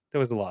lot. There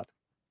was a lot.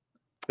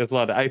 There's a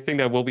lot. I think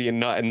that will be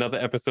another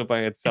episode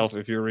by itself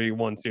if you really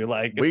want to.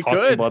 Like We talking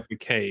could. about the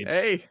cage.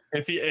 Hey.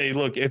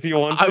 Look, if you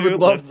want to, I would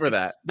love for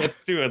that.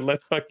 Let's do it.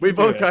 Let's fucking we do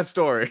both it. got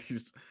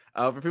stories.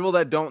 For people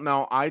that don't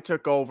know, I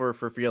took over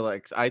for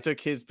Felix. I took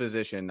his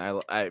position.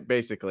 I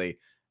basically.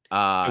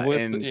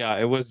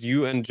 It was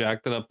you and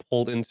Jack that I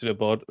pulled into the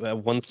boat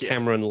once Yes.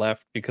 Cameron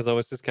left, because I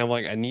was just kind of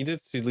like, I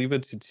needed to leave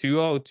it to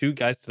two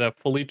guys that I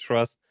fully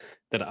trust,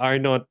 that are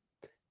not,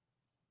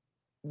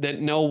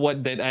 that know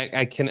what that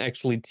I can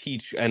actually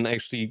teach and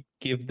actually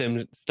give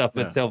them stuff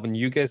itself. And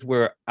you guys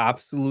were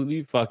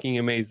absolutely fucking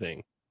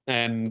amazing.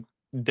 And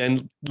then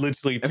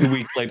literally 2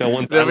 weeks later,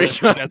 once I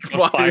left, you guys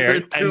got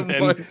fired, and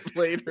then months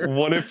later,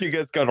 one of you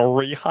guys got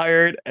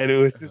rehired, and it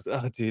was just,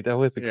 oh dude, that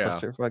was a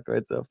clusterfuck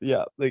right stuff.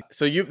 Yeah, like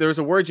so there was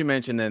a word you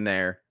mentioned in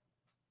there.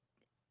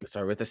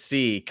 Sorry, with a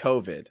C,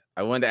 COVID.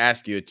 I wanted to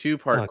ask you a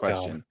two-part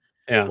question.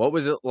 Yeah. What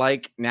was it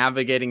like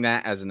navigating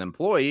that as an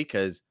employee?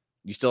 Because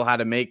you still had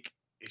to make,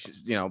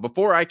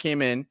 before I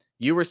came in,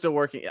 you were still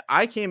working.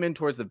 I came in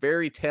towards the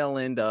very tail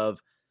end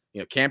of,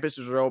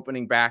 campuses were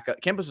opening back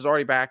up. Campus was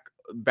already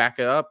back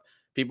up.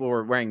 People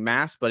were wearing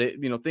masks, but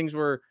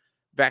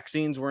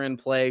vaccines were in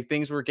play.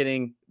 Things were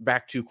getting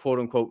back to quote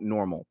unquote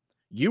normal.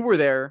 You were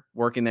there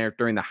working there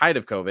during the height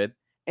of COVID,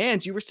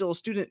 and you were still a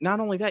student. Not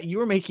only that, you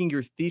were making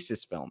your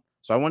thesis film.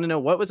 So I want to know,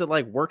 what was it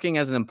like working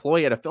as an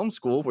employee at a film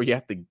school where you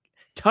have to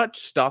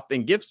touch stuff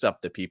and give stuff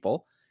to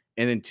people?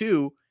 And then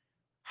two,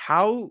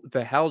 how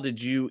the hell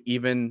did you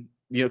even,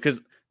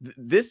 because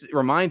this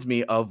reminds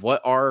me of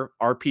what our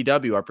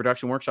PW, our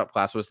production workshop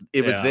class was.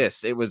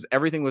 It was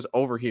everything was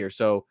over here.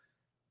 So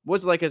what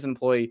was it like as an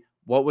employee?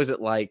 What was it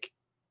like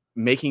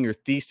making your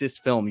thesis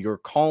film, your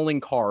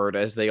calling card,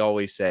 as they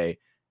always say,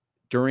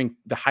 during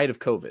the height of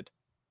COVID?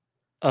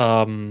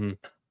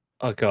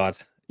 Oh God.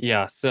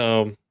 Yeah.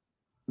 So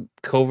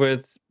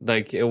COVID,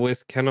 like, it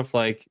was kind of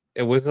like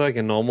it was like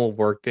a normal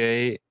work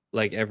day,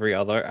 like every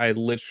other. I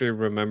literally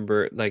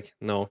remember, like,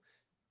 no,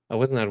 I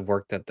wasn't at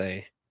work that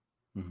day.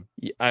 Mhm.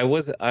 I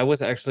was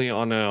actually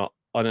on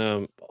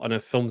a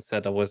film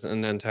set that was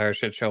an entire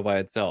shit show by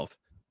itself.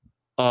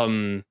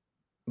 Um,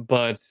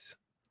 but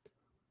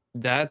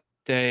that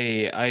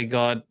day I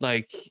got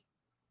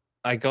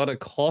a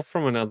call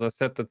from another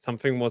set that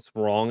something was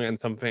wrong and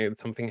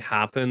something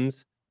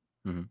happened.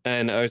 Mhm.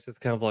 And I was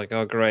just kind of like,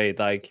 "Oh, great,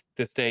 like,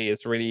 this day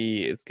is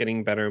really it's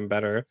getting better and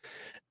better."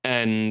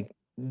 And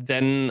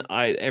then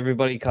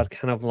everybody got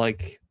kind of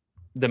like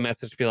the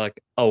message be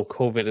like, "Oh,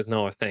 COVID is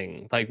now a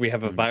thing. Like, we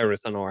have a Mhm.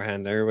 virus on our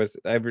hand."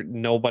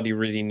 Nobody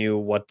really knew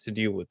what to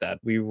do with that.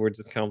 We were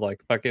just kind of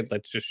like, "Fuck it,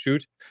 let's just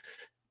shoot."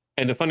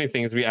 And the funny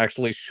thing is we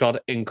actually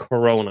shot in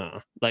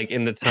Corona, like,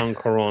 in the town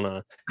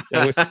Corona.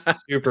 That was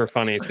super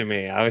funny to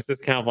me. I was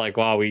just kind of like,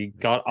 "Wow, we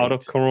got out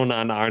of Great. Corona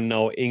and are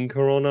now in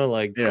Corona,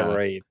 like, Yeah.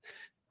 great."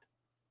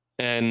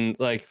 And,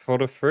 like, for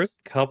the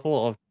first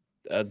couple of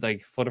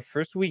for the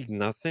first week,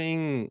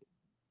 nothing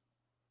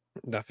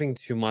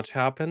too much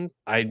happened.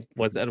 I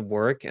was Mhm. at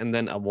work, and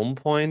then at one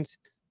point,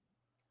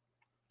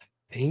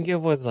 think it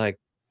was, like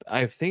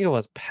I think it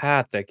was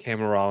Pat that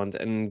came around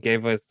and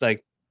gave us,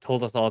 like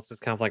told us all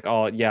just kind of like,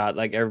 "Oh, yeah,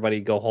 like, everybody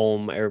go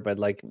home. Everybody,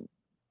 like,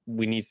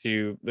 we need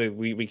to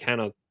we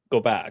cannot go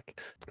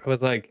back." I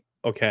was like,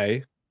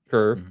 "Okay,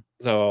 sure." Mhm.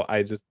 So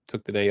I just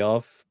took the day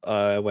off,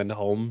 went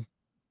home,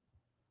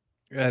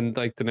 and,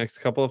 like, the next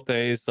couple of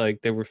days,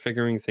 like, they were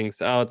figuring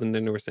things out, and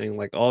then they were saying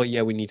like, "Oh,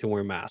 yeah, we need to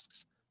wear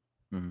masks."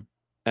 Mhm.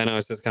 And I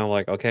was just kinda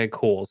like, "Okay,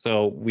 cool."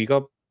 So we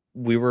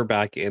were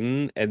back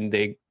in, and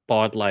they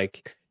bought,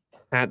 like,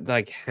 hand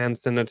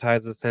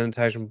sanitizer,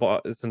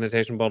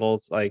 sanitation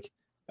bottles, like,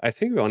 I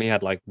think we only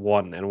had, like,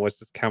 1, and it was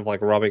just kind of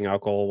like rubbing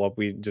alcohol, what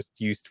we just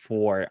used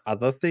for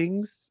other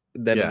things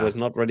that Yeah. was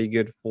not really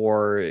good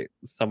for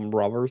some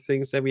rubber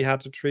things that we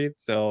had to treat,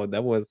 so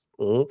that was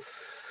ugh.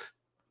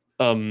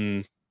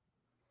 Um,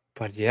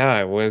 but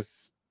yeah, it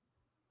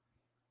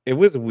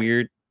was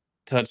weird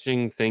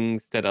touching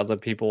things that other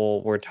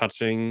people were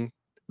touching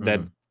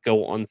that Mhm.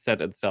 go on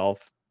set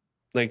itself.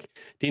 Like,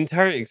 the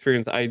entire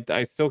experience,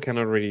 I still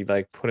cannot really,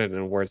 like, put it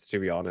in words, to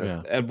be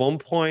Yeah. honest. At one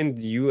point,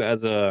 you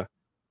as a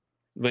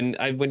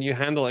when you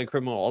handle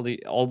equipment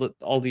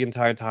all the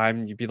entire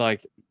time, you'd be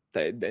like,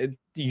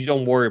 you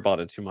don't worry about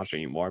it too much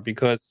anymore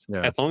because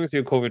Yeah. as long as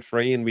you're COVID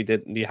free, and we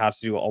had to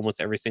do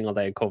almost every single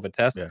day a COVID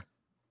test. Yeah.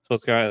 So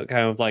it's kind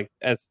of like,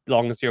 as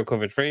long as you're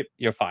COVID free,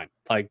 you're fine.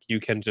 Like, you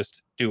can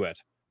just do it.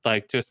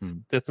 Like, just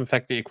Mhm.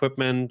 disinfect the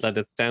equipment, let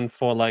it stand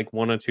for like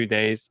 1 or 2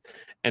 days,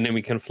 and then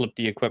we can flip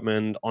the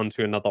equipment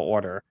onto another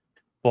order.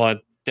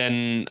 But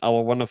then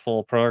our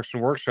wonderful production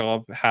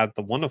workshop had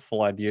the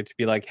wonderful idea to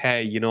be like,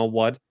 "Hey, you know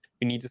what?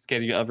 We need to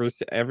schedule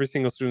every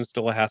single student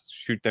still has to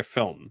shoot their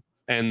film."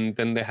 And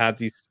then they had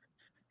these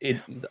it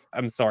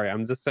I'm sorry,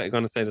 I'm just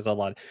gonna say this a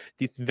lot.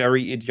 These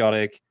very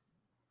idiotic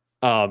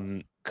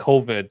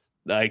COVID,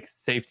 like,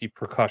 safety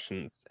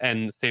precautions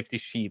and safety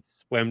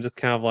sheets where I'm just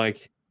kind of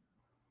like,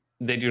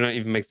 they do not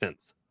even make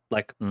sense.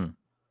 Like, Mm.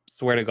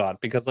 swear to God,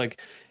 because,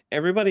 like,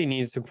 everybody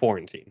needs to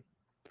quarantine,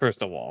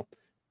 first of all.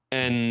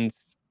 Mhm. And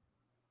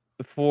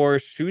for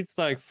shoots,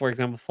 like, for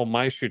example, for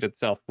my shoot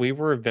itself, we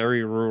were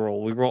very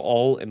rural. We were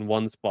all in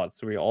one spot.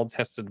 So we all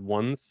tested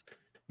once,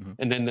 Mhm.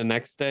 and then the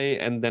next day.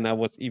 And then I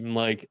was even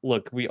like,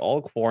 "Look, we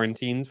all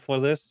quarantined for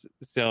this.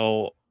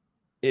 So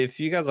if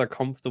you guys are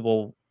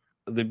comfortable,"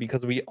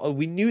 because we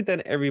knew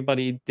that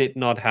everybody did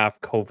not have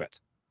COVID.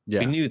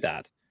 We Yeah. knew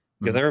that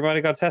because Mhm.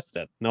 everybody got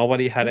tested.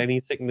 Nobody had Yeah. any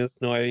sickness,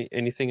 no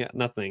anything,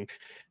 nothing.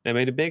 And I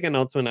made a big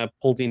announcement. I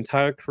pulled the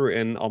entire crew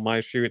in on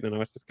my shoot, and I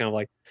was just kind of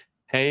like,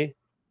 "Hey,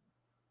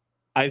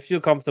 I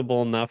feel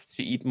comfortable enough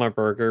to eat my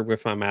burger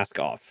with my mask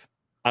off.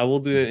 I will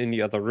do it Mhm. in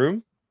the other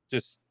room,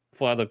 just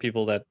for other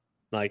people that,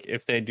 like,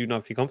 if they do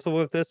not feel comfortable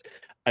with this,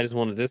 I just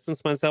want to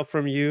distance myself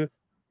from you,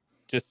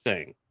 just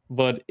saying.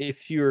 But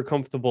if you're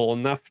comfortable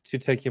enough to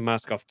take your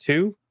mask off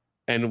too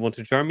and want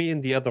to join me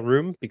in the other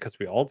room because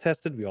we all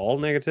tested, we all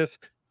negative,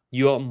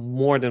 you are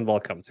more than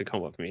welcome to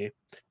come with me."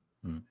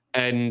 Mhm.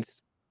 And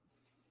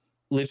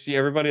literally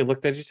everybody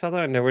looked at each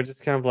other and they were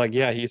just kind of like,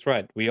 "Yeah, he's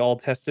right. We all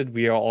tested,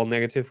 we are all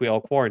negative, we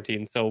all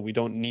quarantined, so we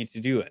don't need to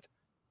do it."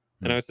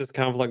 And I Mhm. was just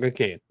kind of like,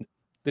 "Okay."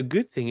 The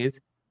good thing is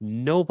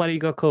nobody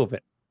got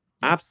COVID.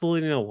 Yeah.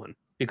 Absolutely no one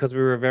because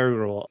we were very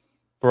rural.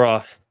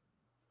 Bruh.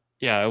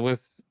 Yeah,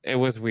 it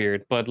was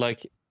weird, but,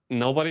 like,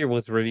 nobody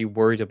was really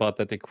worried about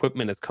that the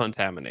equipment is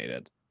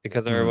contaminated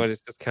because Mhm.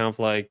 everybody's just kind of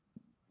like,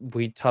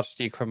 "We touch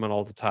the equipment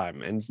all the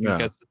time, and you Yeah.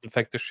 guys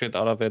disinfect the shit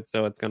out of it,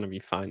 so it's gonna be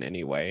fine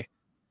anyway."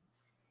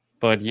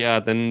 But yeah,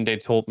 then they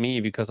told me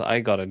because I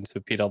got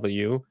into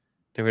PW,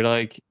 they were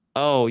like,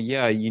 "Oh,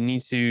 yeah, you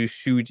need to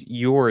shoot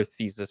your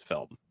thesis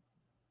film."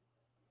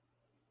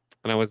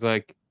 And I was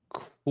like,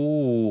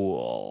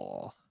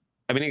 "Cool."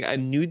 I mean, I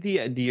knew the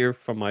idea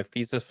from my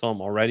thesis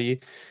film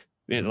already.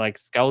 Mhm. Like,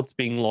 scouts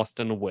being lost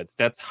in the woods.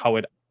 That's how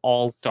it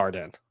all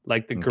started,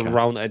 like, the Okay.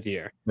 ground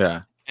idea.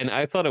 Yeah. And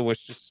I thought it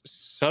was just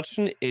such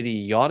an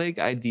idiotic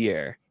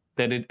idea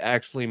that it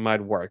actually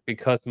might work,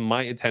 because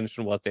my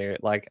attention was there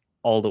like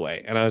all the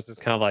way. And I was just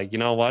kind of like, you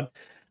know what?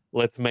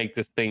 Let's make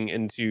this thing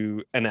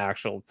into an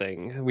actual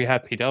thing. We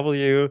had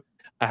PW.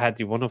 I had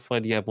the wonderful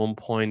idea at one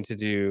point to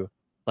do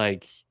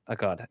like, oh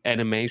god,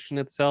 animation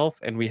itself,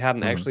 and we had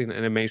Mhm. actually an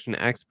animation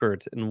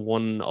expert in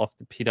one of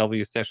the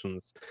PW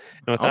sessions.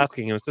 And I was Okay.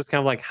 asking him, it's just kind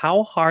of like,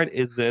 how hard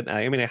is it?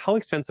 I mean, how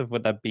expensive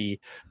would that be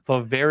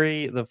for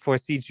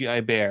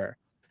CGI bear?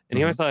 And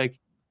he Mhm. was like,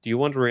 do you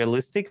want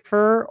realistic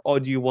fur or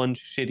do you want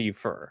shitty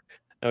fur?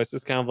 I was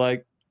just kind of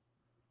like,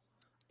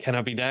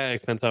 cannot be that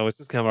expensive. I was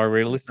just kind of a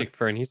realistic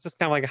fur, and he's just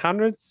kind of like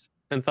hundreds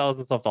and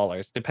thousands of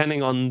dollars,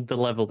 depending on the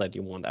level that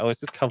you want. I was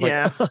just kind of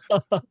Yeah.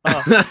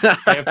 like,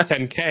 I have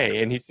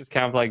 10K, and he's just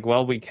kind of like,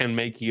 well, we can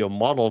make you a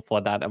model for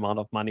that amount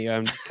of money.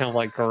 I'm just kind of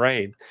like,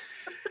 great.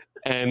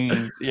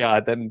 And yeah,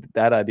 then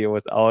that idea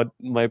was out.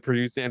 My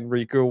producer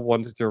Enrico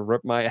wanted to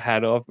rip my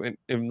head off,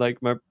 and like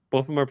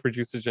both of my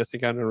producers,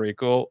 Jessica and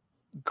Enrico,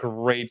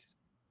 great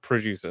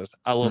producers.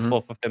 I love Mhm.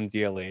 both of them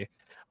dearly.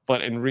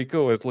 But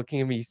Enrico was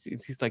looking at me.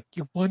 He's like,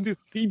 "You want a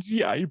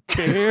CGI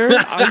bear?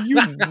 Are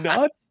you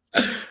nuts?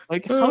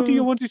 Like, how do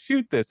you want to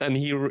shoot this?" And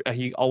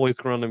he always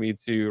grounded me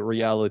to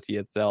reality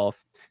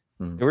itself.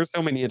 Mhm. There were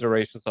so many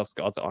iterations of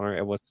Scott's Honor.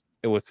 It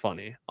was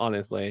funny,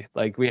 honestly.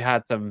 Like, we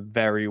had some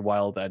very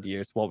wild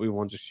ideas what we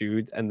want to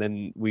shoot, and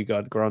then we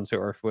got ground to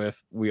earth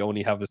with, we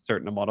only have a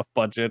certain amount of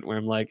budget. Where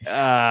I'm like,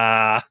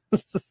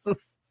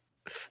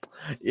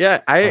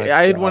 Yeah, I but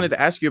I had yeah, wanted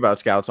to ask you about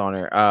Scouts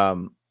Honor.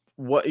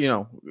 What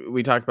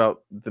we talked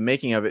about the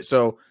making of it.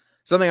 So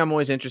something I'm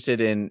always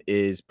interested in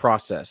is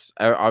process.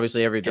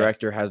 Obviously, every yes.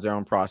 director has their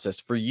own process.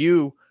 For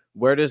you,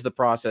 where does the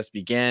process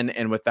begin?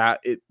 And with that,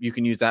 you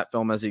can use that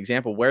film as the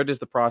example. Where does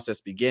the process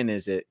begin?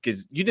 Is it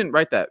because you didn't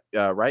write that,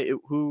 right?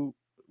 Who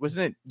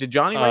wasn't it? Did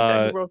Johnny write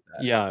that? Who wrote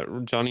that? Yeah,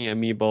 Johnny and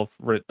me both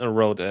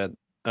wrote it.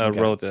 Okay.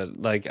 Wrote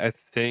it. Like, I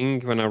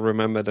think, when I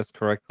remember this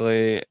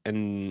correctly,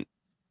 and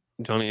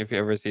Johnny, if you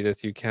ever see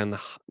this, you can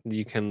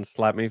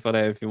slap me for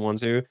that if you want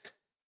to.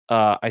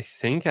 I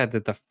think I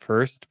did the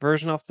first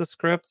version of the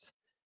script,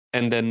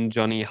 and then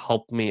Johnny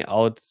helped me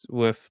out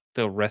with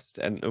the rest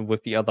and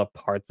with the other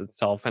parts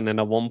itself. And then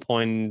at one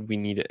point,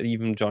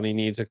 even Johnny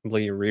needed to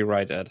completely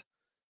rewrite it,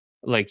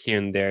 like here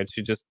and there,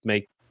 to just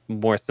make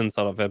more sense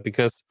out of it,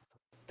 because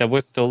there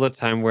was still a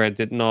time where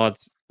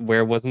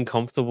I wasn't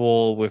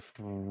comfortable with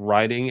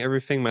writing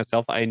everything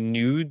myself. I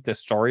knew the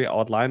story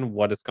outline,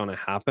 what is gonna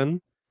happen,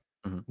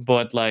 Mhm.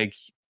 but like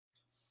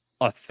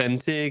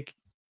authentic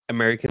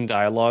American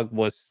dialogue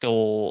was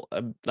still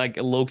like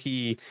a low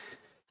key.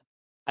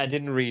 I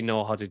didn't really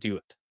know how to do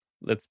it.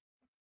 Let's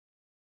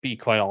be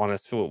quite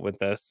honest with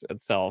this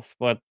itself.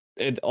 But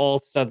it all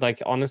started,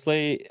 like,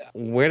 honestly,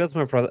 where does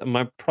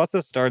my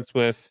process starts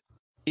with,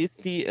 is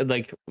the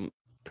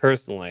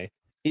personally,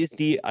 is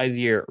the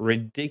idea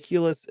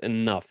ridiculous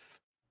enough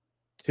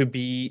to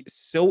be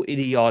so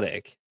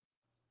idiotic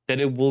that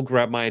it will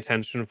grab my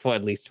attention for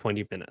at least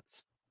 20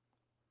 minutes?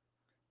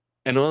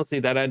 And honestly,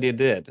 that idea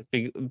did.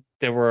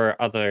 There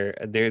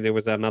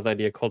was another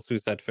idea called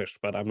Suicide Fish,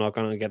 but I'm not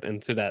gonna get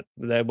into that.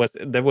 That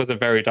was a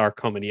very dark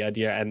comedy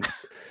idea, and,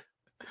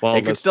 well,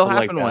 It could let's still put it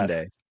like happen one that.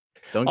 day.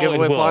 Don't Oh, give it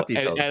away plot will. It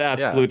details. it Yeah,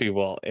 absolutely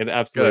will. It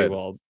absolutely good.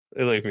 will.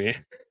 Believe me.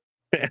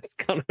 It's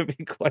gonna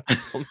be quite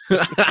something.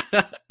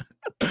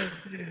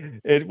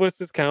 It was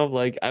just kind of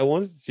like, I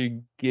wanted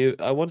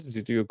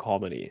to do a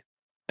comedy.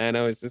 And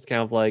I was just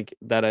kind of like,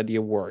 that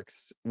idea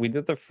works. We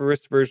did the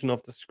first version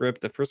of the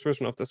script. The first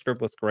version of the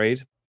script was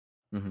great.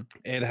 Mhm.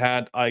 It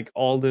had like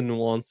all the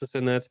nuances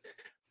in it,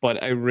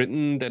 but I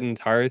written that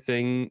entire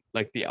thing,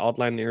 like the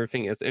outline and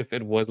everything, as if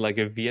it was like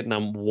a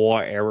Vietnam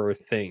War era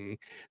thing.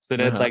 So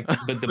that, like,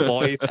 but the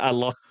boys Uh-huh. are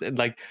lost.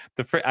 Like,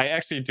 I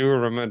actually do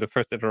remember the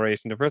first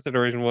iteration. The first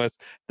iteration was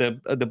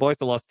the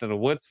boys are lost in the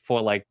woods for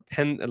like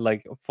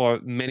for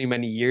many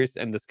many years,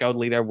 and the scout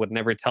leader would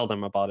never tell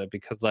them about it,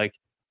 because like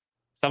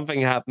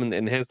something happened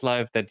in his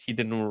life that he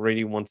didn't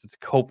really wanted to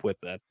cope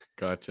with it.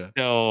 Gotcha.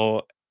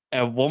 So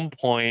at one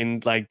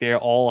point, like, they're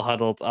all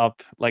huddled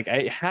up. Like,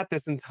 I had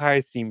this entire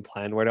scene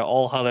plan where they're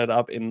all huddled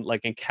up in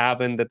like a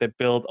cabin that they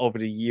built over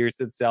the years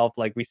itself.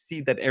 Like, we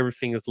see that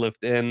everything is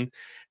lived in,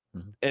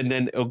 Mhm. and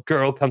then a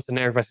girl comes in,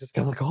 everybody's just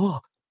kind of like, oh,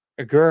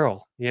 a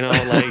girl,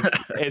 like,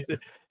 it's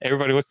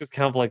everybody was just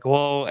kind of like,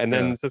 whoa. And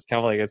then Yeah. it's just kind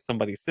of like, it's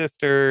somebody's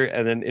sister,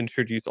 and then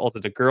introduce also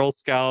the Girl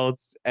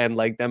Scouts, and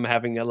like them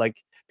having a,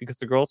 like, because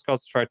the Girl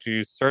Scouts tried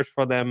to search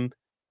for them,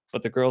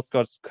 but the Girl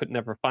Scouts could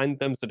never find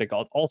them, so they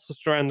got also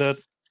stranded.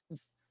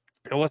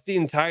 It was the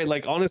entire,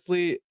 like,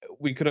 honestly,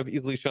 we could have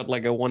easily shot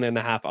like a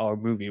 1.5 hour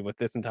movie with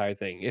this entire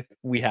thing if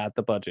we had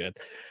the budget.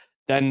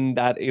 Then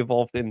that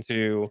evolved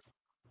into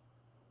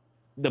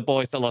the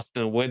boys are lost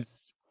in the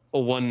woods.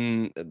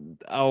 One,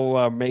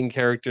 our main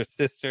character's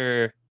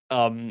sister,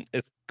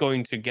 is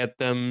going to get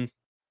them,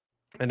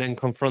 and then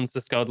confronts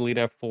the scout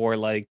leader for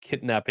like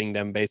kidnapping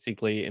them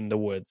basically in the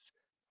woods.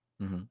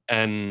 Mhm.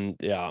 And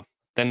yeah,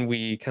 then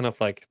we kind of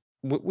like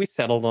we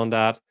settled on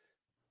that.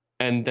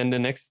 And then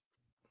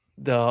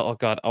oh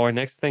god, our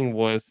next thing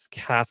was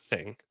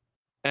casting.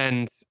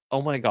 And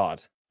oh my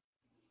god,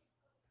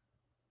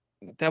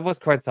 that was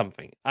quite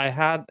something. I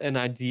had an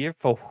idea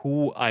for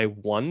who I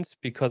want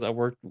because I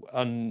worked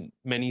on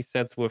many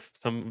sets with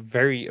some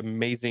very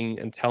amazing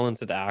and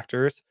talented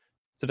actors,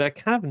 so that I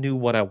kind of knew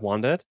what I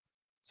wanted.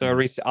 So I Mhm.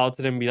 reached out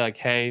to them, be like,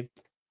 "Hey,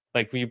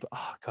 like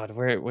oh god,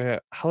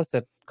 where how is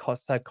that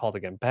site called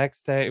again?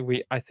 Backstage.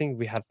 I think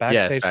we had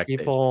Yes, backstage backstage.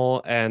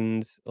 people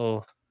and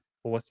oh,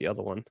 what was the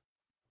other one?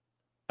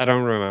 I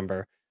don't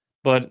remember,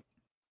 but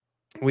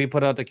we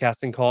put out the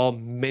casting call.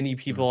 Many Mhm.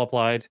 people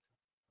applied.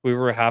 We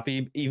were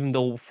happy, even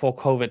though for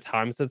COVID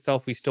times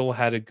itself, we still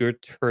had a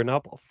good turn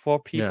up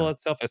for people Yeah.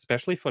 itself,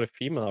 especially for the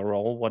female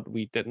role, what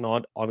we did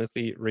not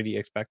honestly really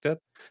expect it.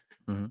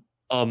 Mhm.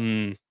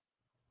 Um,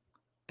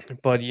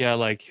 but yeah,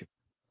 like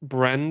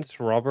Brent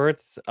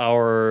Roberts,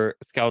 our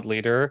scout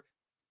leader,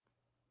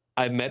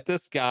 I met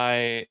this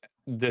guy,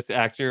 this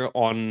actor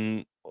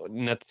on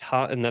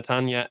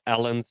Natanya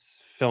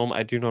Allen's film.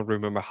 I do not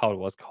remember how it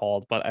was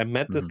called, but I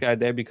met this Mhm. guy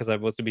there because I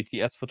was a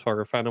BTS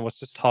photographer and I was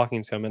just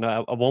talking to him. And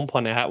at one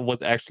point,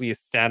 was actually a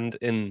stand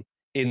in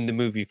the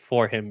movie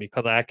for him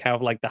because I had kind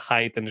of like the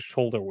height and the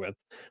shoulder width,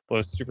 but it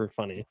was super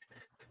funny.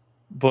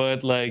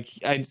 But like,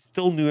 I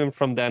still knew him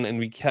from then, and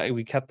we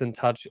kept in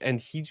touch, and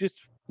he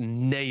just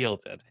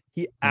nailed it.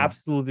 He Mhm.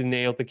 absolutely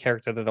nailed the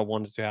character that I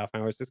wanted to have.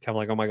 And I was just kind of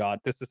like, oh my god,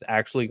 this is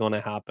actually going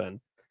to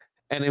happen.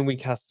 And then we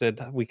casted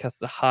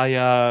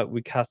Haya,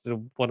 we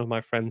casted one of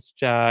my friends,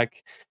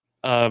 Jack,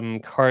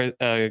 Carson,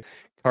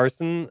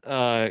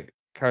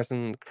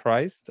 Carson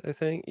Christ, I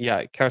think.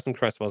 Yeah, Carson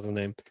Christ was his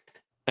name.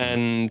 Mhm.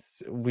 And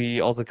we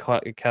also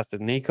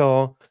casted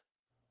Nico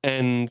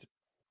and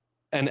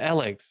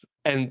Alex.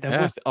 And that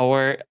Yeah. was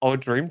our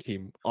dream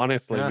team,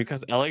 honestly, Yeah.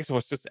 because Alex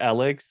was just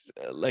Alex.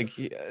 Like,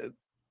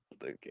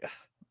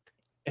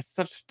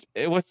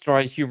 it was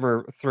dry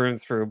humor through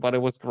and through, but it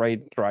was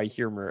great dry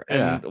humor.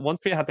 Yeah. And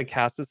once we had the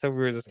cast itself, we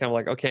were just kind of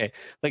like, okay,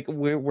 like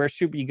where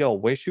should we go?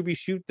 Where should we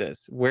shoot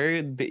this?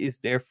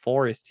 Is there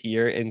forest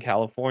here in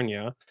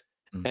California?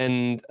 Mhm.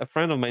 And a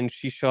friend of mine,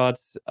 she shot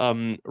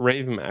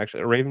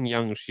Raven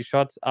Young, she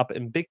shot up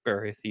in Big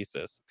Bear her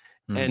thesis.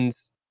 Mhm. And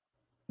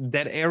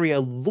that area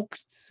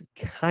looked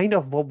kind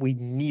of what we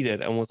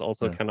needed and was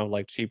also Yeah. kind of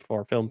like cheap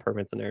for film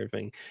permits and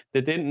everything.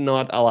 They did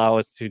not allow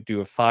us to do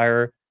a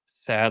fire,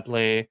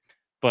 sadly,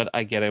 but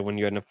I get it when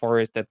you're in the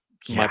forest, that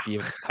Yeah. might be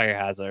a fire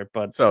hazard,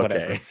 but It's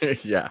whatever. okay.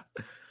 Yeah.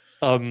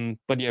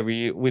 But yeah,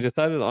 we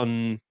decided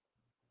on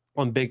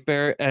Big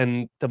Bear,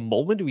 and the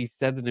moment we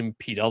set it in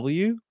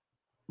PW,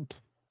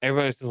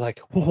 everybody's like,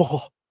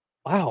 "Whoa,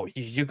 wow,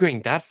 you're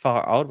going that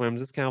far out?" And I'm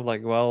just kind of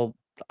like, "Well,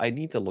 I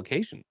need the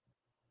location.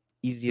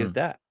 Easy as Mm.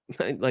 that."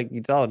 Like,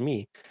 you telling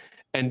me.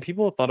 And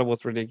people thought it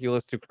was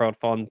ridiculous to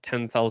crowdfund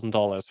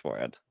 $10,000 for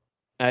it.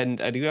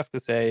 And I do have to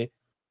say,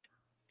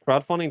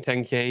 crowdfunding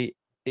 10K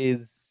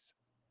is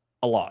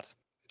a lot.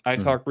 I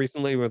Mhm. talked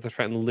recently with a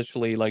friend,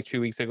 literally like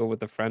 2 weeks ago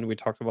with a friend. We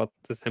talked about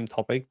the same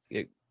topic.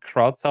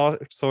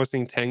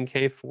 Crowdsourcing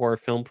 10K for a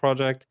film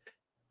project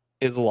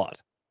is a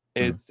lot.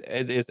 Mhm.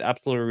 It is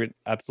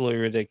absolutely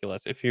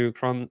ridiculous. If you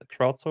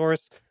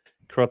crowdsource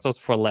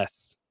for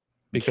less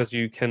Yeah. because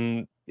you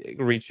can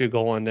reach your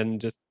goal and then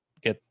just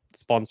get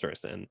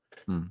sponsors in.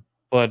 Mm.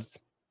 But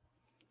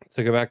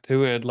to go back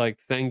to it, like,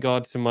 thank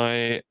God to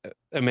my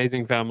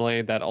amazing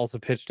family that also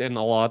pitched in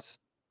a lot.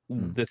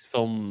 Mm. This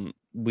film,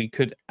 we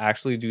could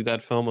actually do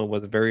that film. It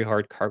was very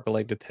hard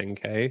calculated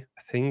 10K.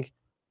 I think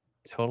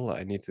total.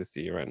 I need to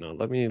see right now.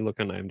 Let me look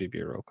on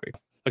IMDb real quick.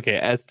 Okay,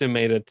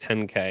 estimated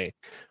 10K,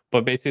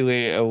 but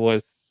basically it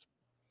was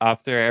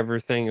after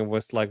everything. It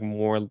was like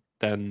more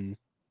than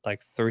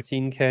like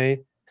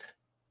 13K.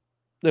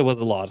 It was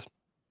a lot.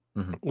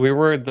 Mhm. We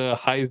were the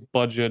highest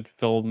budget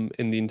film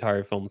in the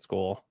entire film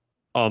school.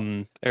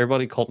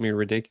 Everybody called me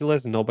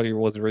ridiculous. Nobody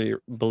was really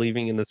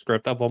believing in the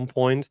script at one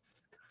point.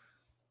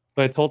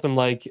 But I told them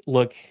like,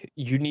 look,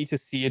 you need to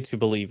see it to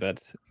believe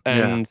it.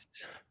 Yeah. And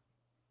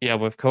yeah,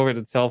 with COVID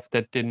itself,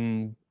 that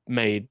didn't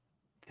made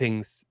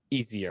things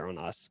easier on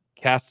us.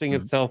 Casting Mhm.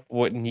 itself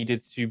what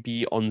needed to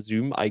be on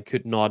Zoom. I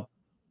could not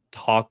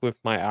talk with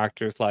my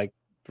actors like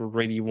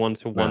really one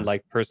to one, Yeah.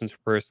 like person to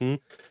person.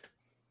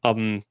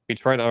 We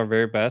tried our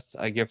very best.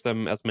 I give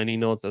them as many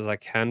notes as I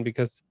can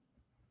because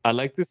I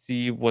like to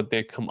see what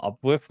they come up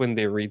with when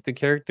they read the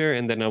character,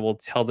 and then I will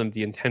tell them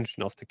the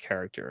intention of the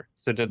character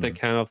so that they Mhm.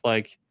 kind of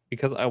like,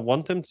 because I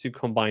want them to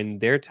combine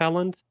their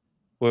talent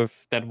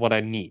with that what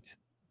I need.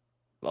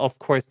 Of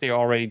course, they're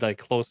already like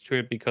close to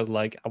it because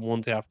like I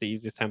want to have the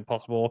easiest time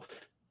possible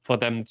for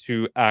them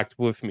to act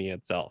with me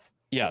itself.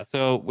 Yeah,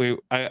 so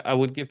I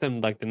would give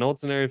them like the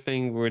notes and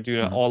everything. We would do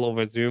that Mhm. all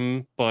over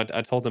Zoom, but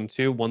I told them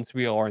too, once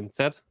we are in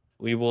set,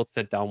 we will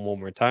sit down one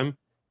more time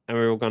and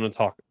we were gonna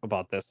talk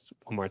about this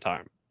one more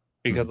time.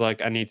 Because Mhm.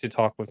 like I need to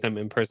talk with them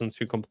in person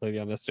to completely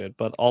understand.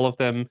 But all of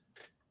them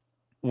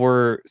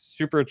were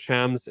super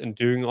champs in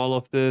doing all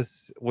of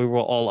this. We were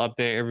all up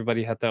there.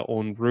 Everybody had their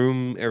own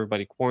room.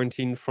 Everybody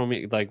quarantined from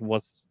it. Like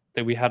was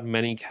that we had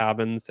many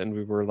cabins and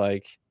we were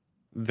like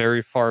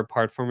very far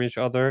apart from each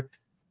other.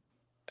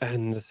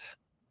 And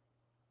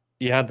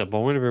yeah, the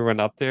moment we went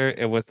up there,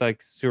 it was like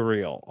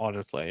surreal,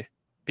 honestly,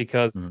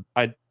 because Mhm.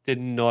 I did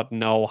not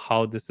know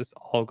how this is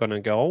all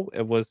gonna go.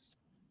 It was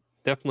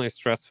definitely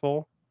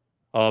stressful.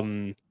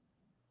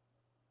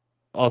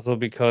 Also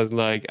because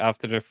like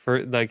after the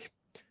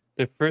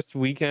first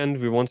weekend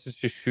we wanted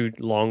to shoot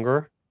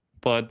longer,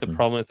 but the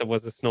problem is there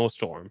was a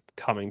snowstorm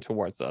coming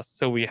towards us,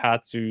 so we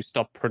had to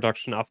stop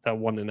production after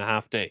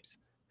 1.5 days.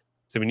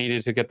 So we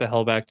needed to get the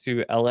hell back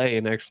to LA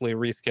and actually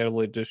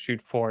reschedule it to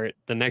shoot for it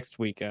the next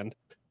weekend.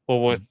 What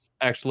was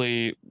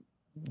actually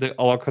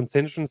our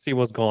contingency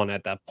was gone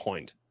at that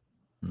point.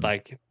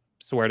 Like,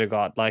 swear to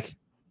God, like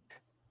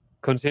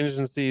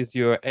contingency is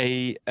your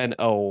A and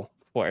O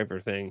for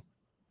everything.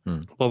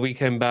 But we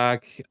came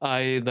back.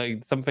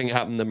 Something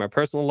happened in my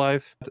personal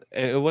life.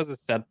 It was a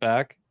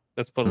setback.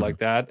 Let's put it like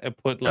that. It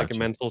put like a Gotcha.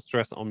 mental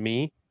stress on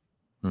me,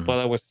 but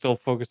I was still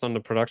focused on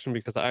the production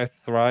because I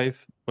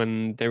thrive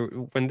when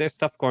there's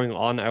stuff going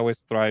on. I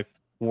always thrive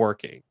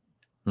working,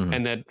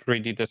 and that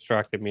really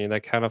distracted me.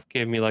 That kind of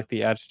gave me like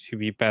the edge to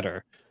be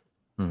better.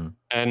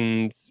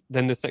 And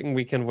then the second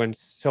weekend went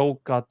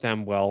so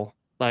goddamn well.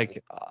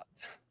 Like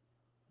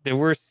there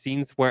were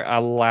scenes where I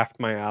laughed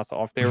my ass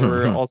off. There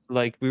were also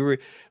like we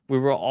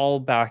were all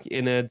back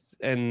in it,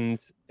 and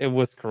it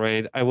was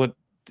great. I would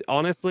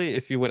honestly,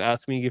 if you would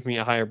ask me, give me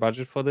a higher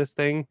budget for this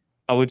thing,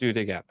 I would do it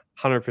again,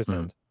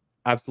 100%,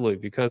 absolutely,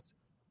 because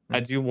I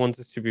do want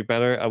this to be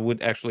better. I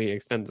would actually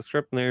extend the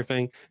script and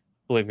everything.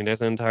 Believe me,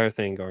 there's an entire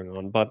thing going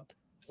on, but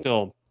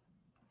still,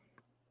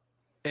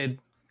 it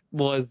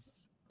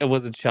was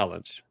a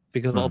challenge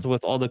because also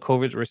with all the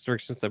COVID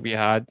restrictions that we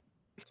had,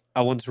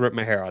 I wanted to rip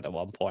my hair out at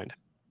one point.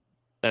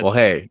 Well, That's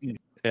hey, you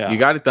yeah.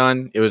 got it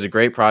done. It was a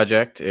great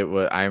project. It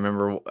was. I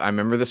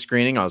remember the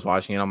screening. I was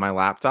watching it on my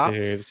laptop.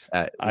 Dude,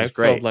 It I was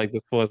felt great. like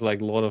this was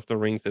like Lord of the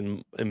Rings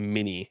in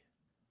mini.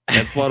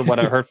 That's what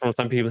I heard from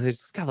some people. They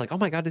just kind of like, "Oh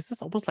my god, this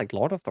is almost like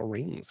Lord of the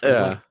Rings." We're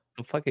like, Yeah.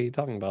 "The fuck are you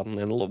talking about?" And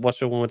then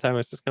watch it one more time.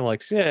 It's just kind of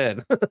like, "Shit."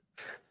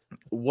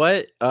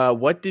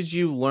 What did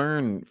you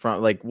learn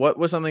from, like, what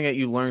was something that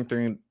you learned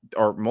through,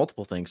 or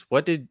multiple things?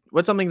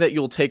 What's something that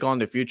you'll take on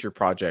to future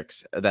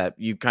projects that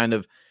you kind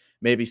of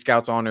maybe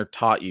Scouts Honor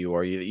taught you,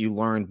 or you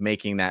learned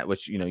making that,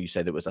 which, you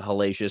said it was a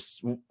hellacious,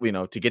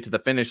 to get to the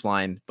finish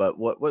line, but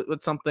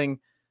what's something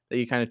that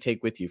you kind of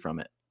take with you from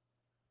it?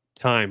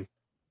 Time,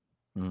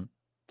 Mhm.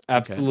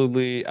 Okay.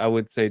 absolutely. I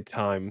would say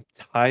time.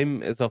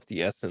 Time is of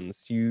the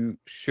essence. You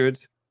should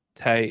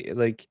take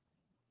like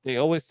they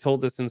always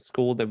told us in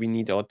school that we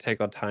need to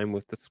take our time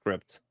with the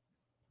script.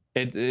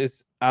 It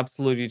is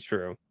absolutely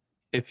true.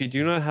 If you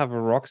do not have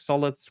a rock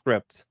solid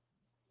script,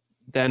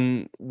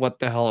 then what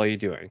the hell are you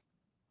doing?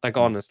 Like,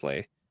 Mm,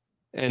 honestly.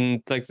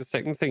 And like the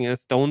second thing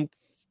is don't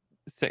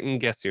second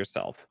guess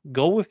yourself.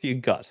 Go with your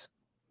gut.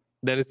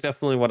 That is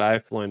definitely what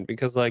I've learned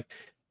because like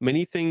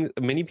many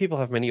people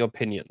have many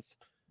opinions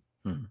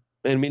mm,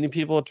 and many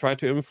people try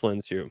to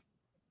influence you.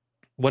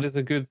 What is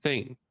a good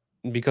thing?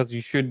 Because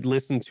you should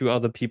listen to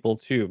other people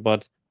too,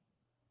 but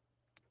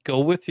go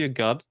with your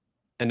gut,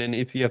 and then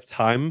if you have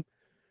time,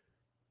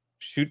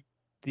 shoot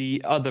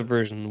the other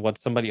version, what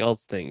somebody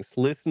else thinks.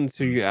 Listen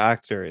to mm, your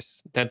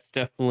actors. That's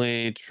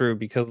definitely true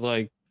because,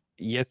 like,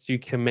 yes, you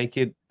can make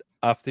it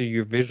after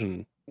your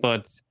vision,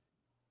 but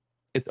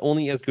it's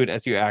only as good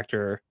as your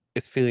actor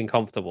is feeling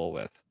comfortable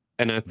with.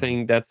 And I mm,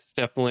 think that's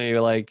definitely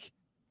like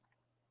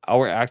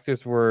our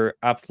actors were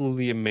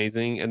absolutely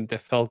amazing, and they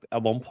felt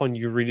at one point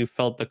you really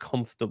felt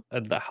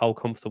how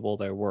comfortable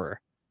they were.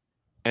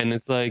 And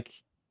it's like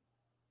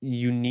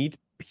you need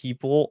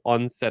people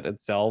on set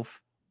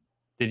itself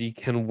that you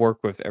can work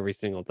with every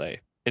single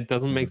day. It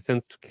doesn't make mhm.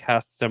 sense to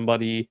cast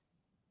somebody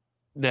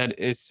that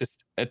is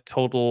just a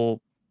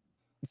total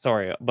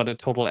a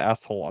total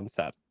asshole on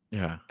set.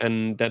 Yeah.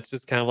 And that's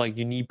just kind of like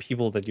you need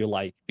people that you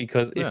like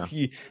because Yeah.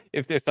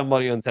 if there's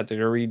somebody on set that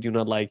you really do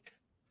not like,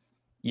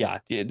 yeah,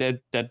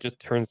 that just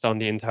turns down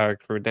the entire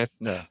crew.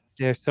 Yeah.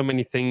 There's so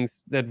many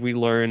things that we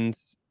learned.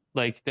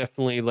 Like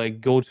definitely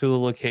like go to the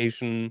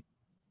location,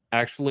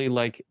 actually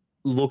like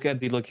look at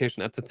the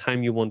location at the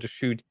time you want to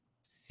shoot,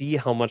 see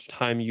how much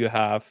time you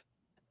have,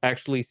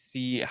 actually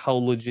see how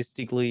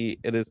logistically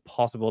it is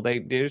possible.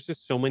 There's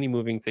just so many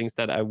moving things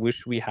that I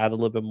wish we had a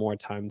little bit more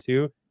time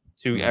to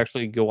Mm,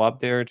 actually go up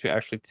there to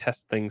actually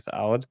test things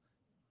out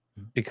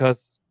mm,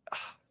 because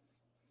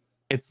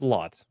it's a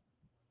lot.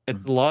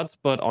 It's mm, a lot,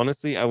 but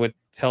honestly, I would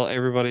tell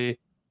everybody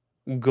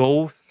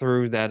go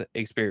through that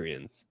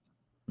experience.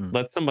 mm.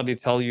 Let somebody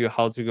tell you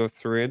how to go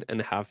through it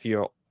and have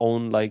your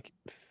own like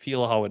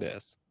feel how it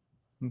is.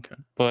 Okay.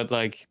 But,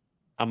 like,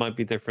 I might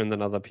be different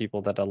than other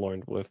people that I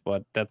learned with,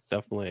 but that's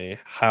definitely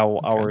how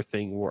Okay. our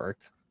thing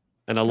worked,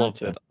 and I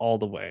loved Gotcha. it all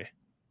the way.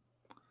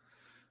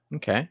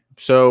 Okay.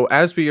 So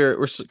as we're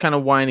kind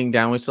of winding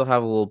down, we still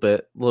have a little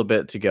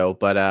bit to go,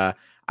 but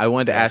I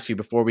wanted to Yeah. ask you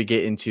before we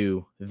get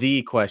into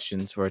the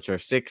questions, which are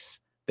six.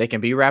 They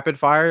can be rapid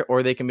fire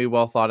or they can be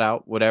well thought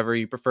out, whatever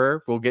you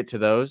prefer. We'll get to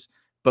those.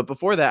 But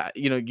before that,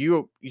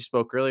 you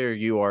spoke earlier.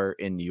 You are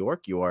in New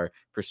York. You are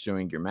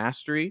pursuing your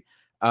mastery.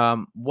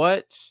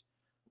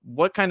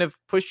 What kind of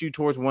pushed you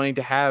towards wanting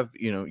to have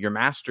your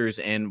masters,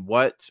 and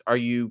what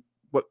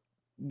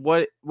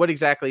what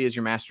exactly is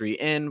your mastery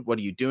in? What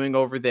are you doing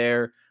over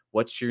there?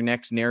 What's your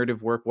next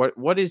narrative work?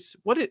 How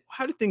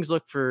do things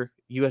look for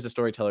you as a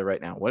storyteller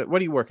right now? What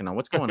are you working on?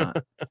 What's going on?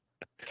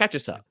 Catch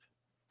us up.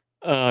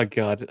 Oh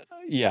god.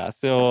 Yeah,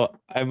 so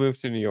I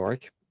moved to New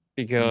York Mhm.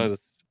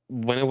 because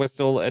when I was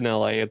still in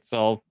LA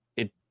itself,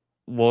 it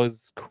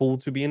was cool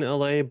to be in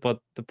LA, but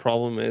the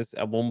problem is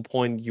at one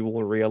point you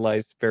will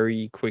realize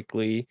very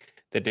quickly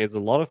that there's a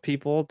lot of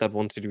people that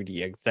want to do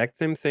the exact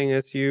same thing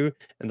as you,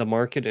 and the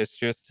market is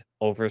just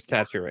Yeah,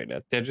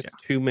 oversaturated. There are yeah. just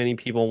too many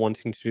people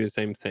wanting to do the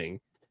same thing.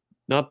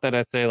 Not that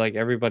I say like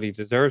everybody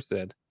deserves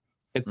it.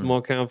 It's Mhm,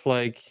 more kind of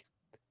like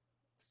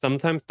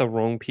sometimes the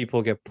wrong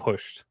people get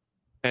pushed.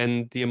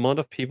 And the amount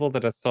of people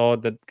that I saw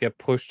that get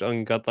pushed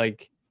and got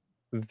like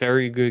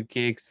very good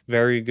gigs,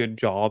 very good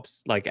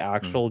jobs, like mhm.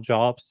 actual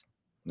jobs,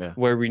 Yeah,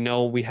 where we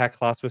know we had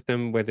class with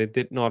them where they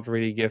did not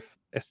really give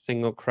a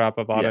single crap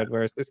about yeah, it.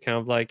 Whereas this kind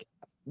of like,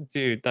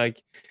 dude,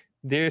 like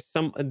there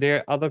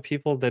are other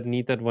people that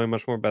need that way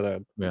much more better.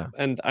 yeah.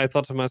 And I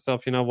thought to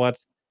myself, you know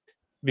what?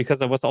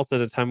 Because I was also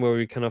at a time where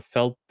we kind of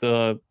felt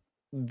the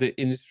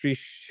industry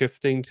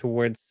shifting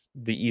towards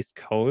the East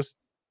Coast.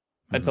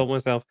 I Mhm, told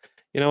myself,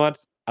 you know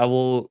what? I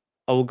will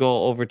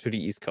go over to the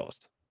East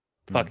Coast.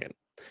 Fuck mhm. it.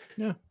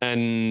 Yeah.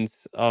 And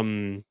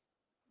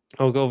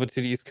I'll go over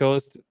to the East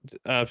Coast,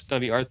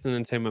 study arts and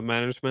entertainment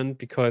management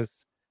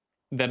because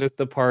that is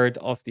the part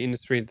of the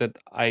industry that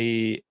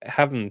I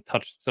haven't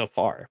touched so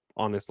far,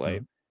 honestly.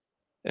 Mhm,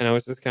 And I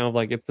was just kind of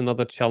like, it's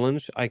another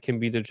challenge. I can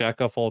be the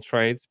jack of all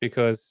trades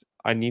because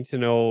I need to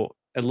know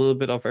a little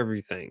bit of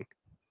everything.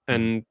 mhm,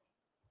 And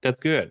that's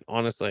good,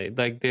 honestly.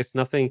 Like it's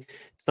nothing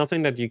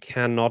that you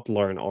cannot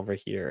learn over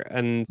here.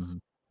 And mhm,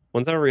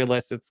 once I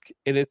realized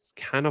it is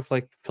kind of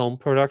like film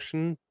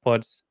production,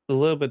 but a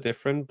little bit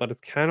different, but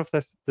it's kind of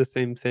the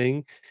same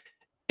thing.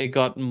 It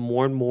got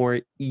more and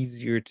more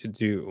easier to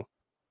do.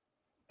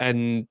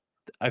 And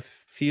I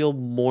feel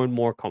more and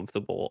more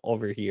comfortable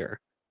over here.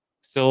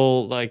 So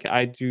like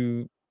I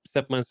do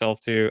set myself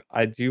to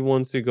I do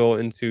want to go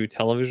into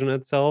television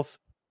itself.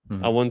 I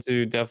mhm. want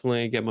to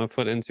definitely get my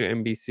foot into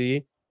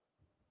NBC.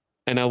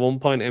 And at one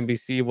point,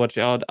 NBC, watch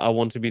out, I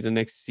want to be the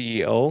next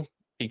CEO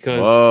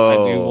because I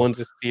do Whoa, want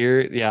to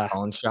steer. Yeah,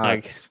 calling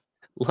like shots.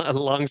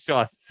 long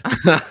shots.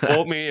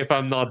 Quote me if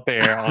I'm not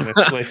there,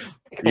 honestly.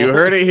 You Quote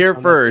heard me it if here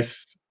I'm not there.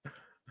 first.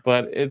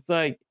 But it's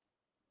like,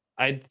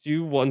 I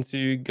do want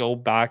to go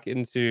back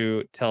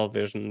into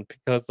television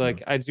because, Mhm,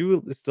 like, I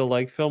do still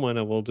like film and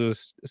I will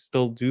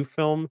still do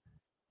film,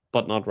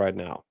 but not right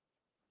now.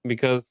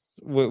 Because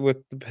with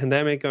the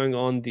pandemic going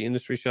on, the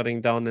industry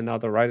shutting down, and now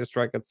the writer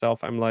strike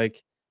itself, I'm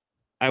like,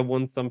 I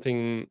want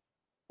something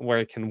where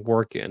I can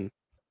work in.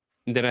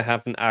 And then I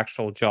have an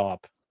actual job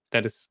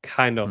that is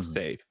kind of mhm.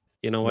 safe.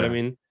 You know what I Yeah,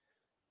 mean?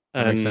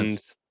 that makes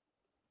sense.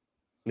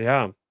 And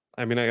yeah,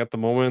 I mean, at the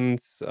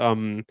moment,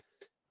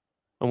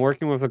 I'm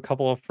working with a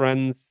couple of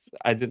friends.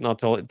 I did not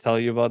tell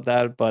you about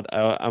that, but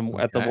I'm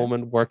at the Okay.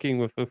 moment working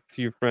with a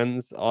few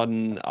friends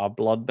on a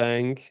blood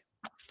bank.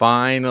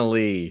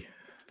 Finally.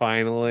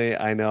 Finally,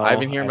 I've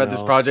been hearing I about this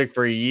know. project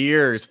for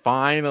years.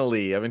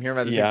 Finally. I've been hearing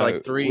about this thing for Yeah,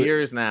 like 3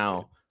 years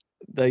now.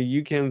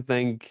 you can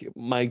thank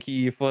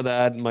Mikey for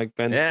that. Mike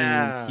Benson,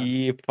 Yeah.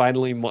 he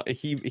finally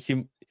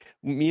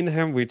me and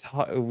him we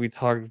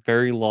talked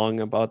very long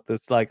about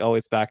this, like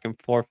always back and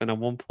forth. And at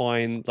one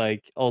point,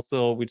 like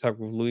also we talked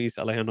with Luis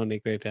Alejandro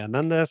Negrete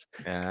Hernandez,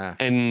 Yeah.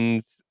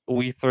 and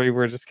we three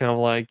were just kind of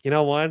like, you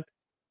know what?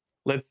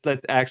 Let's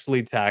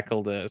actually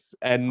tackle this,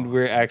 and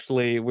Awesome.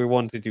 we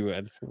want to do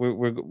it.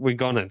 We're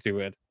gonna do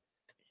it,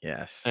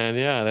 Yes. and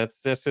yeah,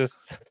 that's just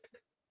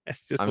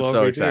that's just I'm what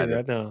so we're doing excited.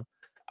 right now.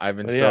 I've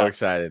been But so yeah.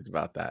 excited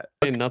about that.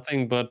 Hey, Look,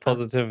 nothing but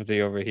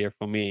positivity over here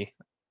for me.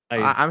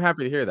 I I'm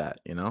happy to hear that,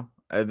 you know?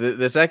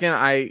 The second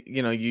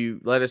you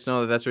let us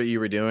know that that's what you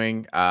were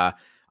doing, I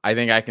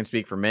think I can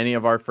speak for many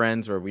of our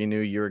friends where we knew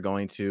you were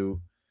going to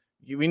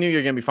we knew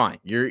you're gonna be fine.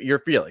 You're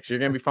Felix. You're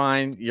gonna be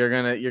fine. You're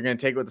gonna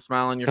take it with a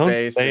smile on your don't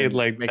face say it and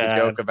like make a that.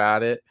 joke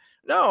about it.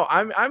 No,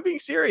 I'm being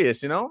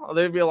serious, you know?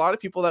 There'd be a lot of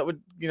people that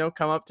would,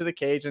 come up to the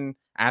cage and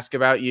ask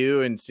about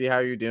you and see how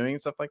you're doing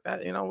and stuff like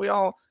that.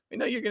 We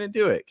know you're gonna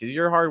do it because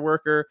you're a hard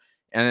worker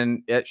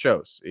and it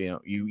shows.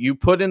 You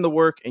put in the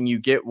work and you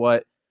get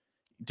what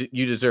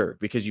you deserve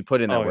because you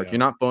put in that Oh work. You're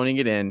yeah. not phoning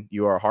it in.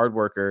 You are a hard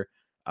worker,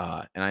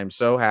 and I'm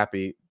so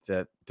happy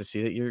to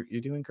see that you're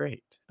doing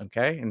great.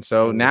 Okay, and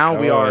so Which now I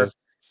we are was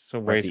so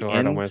we're at way the too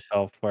hard on end.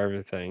 myself for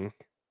everything.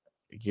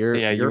 You're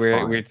Yeah, you're we're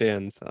fine. at the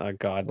end. Oh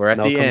god. We're at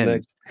Now the come the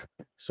end.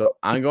 So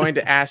I'm going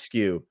to ask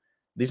you.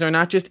 These are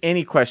not just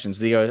any questions.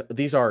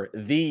 These are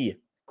the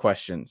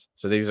questions.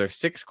 So these are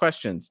 6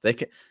 questions. mm,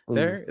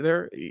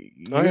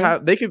 okay.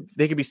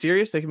 they could be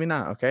serious. They could be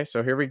not. Okay.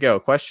 So here we go.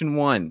 Question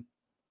 1.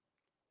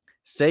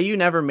 Say you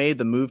never made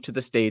the move to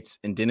the States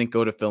and didn't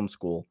go to film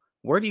school.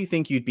 Where do you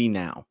think you'd be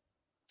now?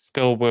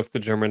 Still with the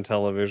German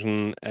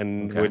television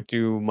and Okay. would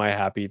do my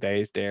happy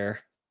days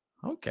there.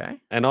 Okay.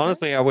 And Okay.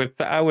 honestly, I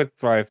would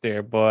thrive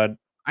there, but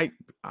I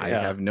I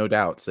yeah. have no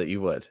doubts that you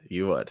would.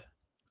 You would.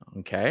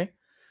 Okay.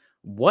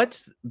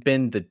 What's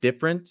been the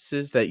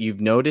differences that you've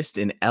noticed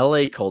in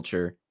LA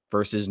culture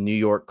versus New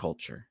York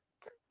culture?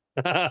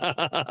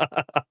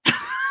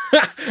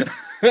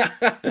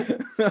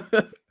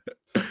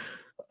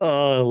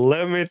 Oh,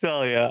 let me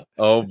tell you.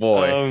 Oh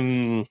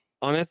boy.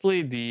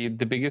 Honestly, the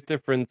biggest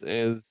difference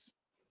is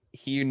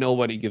here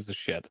nobody gives a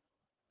shit.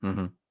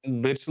 Mhm.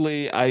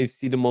 Literally, I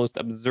see the most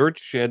absurd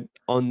shit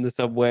on the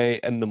subway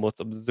and the most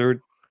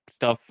absurd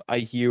stuff I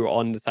hear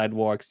on the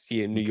sidewalks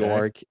here in New Okay.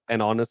 York.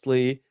 And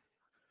honestly,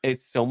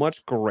 it's so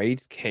much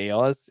great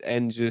chaos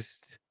and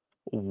just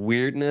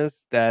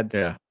weirdness that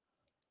Yeah.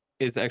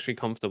 is actually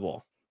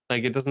comfortable.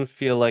 Like it doesn't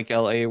feel like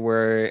LA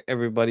where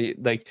everybody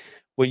like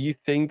when you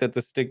think that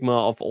the stigma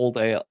of old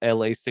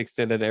LA sticks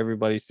there that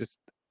everybody's just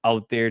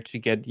out there to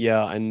get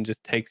and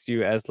just takes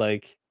you as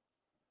like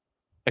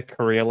a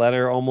career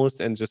ladder almost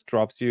and just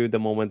drops you the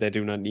moment they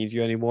do not need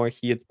you anymore.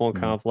 Here it's more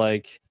kind Mhm. of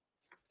like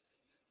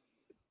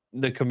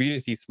the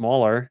community's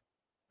smaller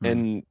Mhm.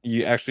 and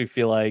you actually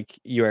feel like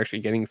you're actually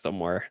getting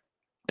somewhere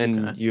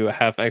Okay. and you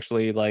have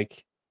actually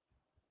like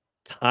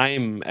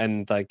time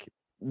and like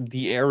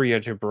the area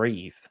to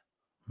breathe.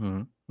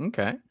 Mhm.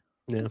 Okay.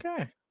 Yeah.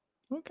 Okay.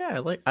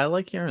 Okay. I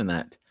like hearing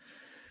that.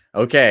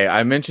 Okay,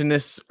 I mentioned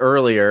this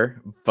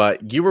earlier,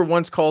 but you were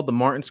once called the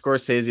Martin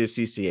Scorsese of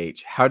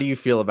CCH. How do you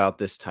feel about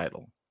this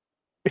title?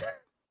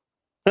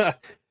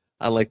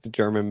 I like the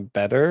German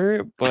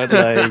better, but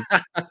like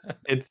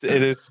it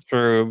is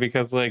true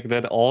because like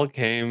it all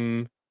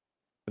came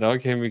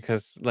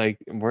because like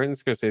Martin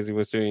Scorsese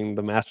was doing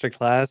the master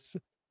class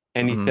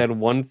and he Mhm. said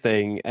one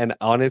thing and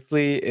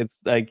honestly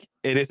it's like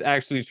it is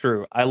actually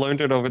true. I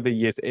learned it over the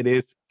years. It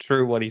is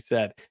true what he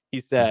said. He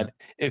Uh-huh. said,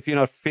 if you're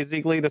not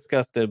physically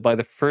disgusted by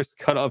the first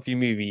cut of your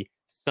movie,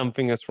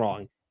 something is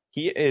wrong.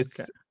 He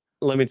Okay. is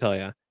let me tell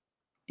you,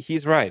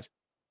 he's right.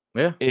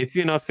 Yeah. If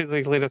you're not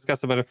physically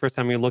disgusted by the first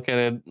time you look at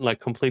it, like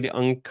completely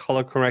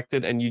uncolor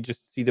corrected, and you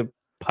just see the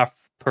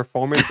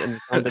performance and the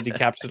sound that he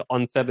captured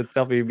on set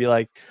itself, you'd be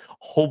like,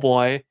 "Oh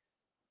boy,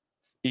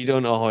 you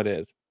don't know how it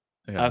is."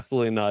 Yeah.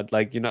 Absolutely not.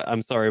 Like you're not.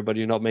 I'm sorry, but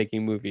you're not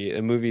making a movie.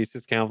 A movie is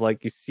just kind of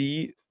like you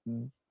see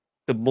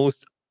the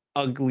most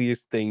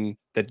ugliest thing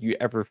that you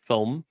ever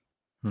film,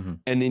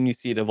 Mhm. and then you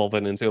see it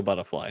evolving into a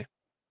butterfly.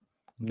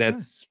 Okay.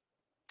 That's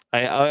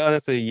I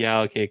honestly,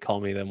 yeah, okay,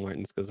 call me the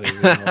Martin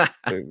Scorsese.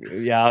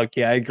 Yeah,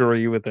 okay, I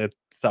agree with it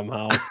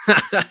somehow.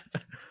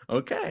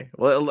 Okay.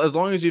 Well, as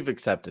long as you've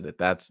accepted it,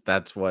 that's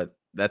what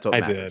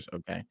I did. matters,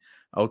 okay?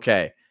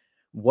 Okay.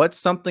 What's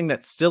something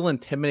that still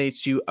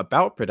intimidates you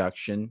about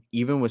production,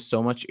 even with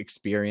so much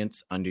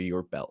experience under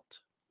your belt?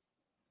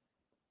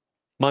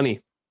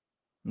 Money.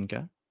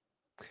 Okay.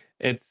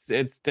 It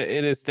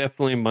is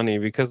definitely money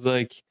because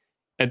like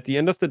at the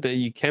end of the day,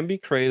 you can be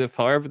creative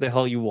however the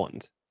hell you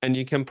want, and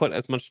you can put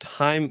as much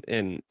time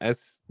in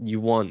as you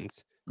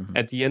want. Mhm.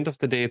 At the end of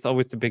the day, it's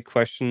always the big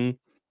question: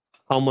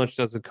 how much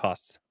does it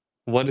cost?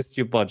 What is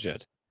your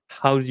budget?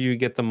 How do you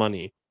get the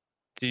money?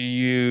 Do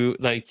you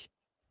like?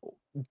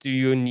 Do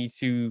you need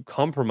to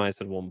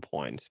compromise at one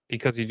point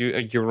because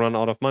you run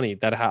out of money?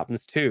 That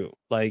happens too.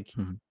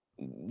 Mhm.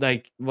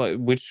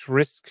 Which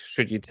risk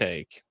should you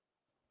take?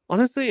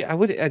 Honestly, I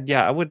would,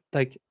 yeah, I would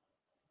like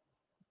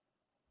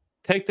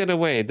take that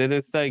away. That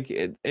is like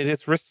it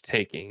is risk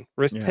taking.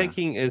 Risk Yeah.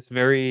 taking is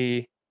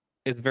very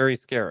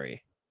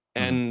scary,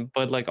 Mhm. and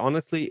but like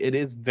honestly, it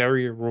is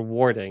very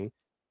rewarding.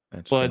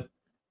 That's true. But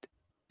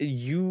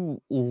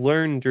you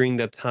learn during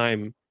that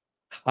time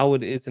how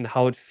it is and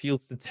how it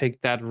feels to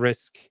take that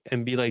risk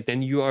and be like,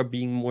 then you are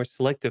being more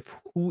selective.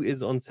 Who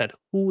is on set?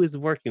 Who is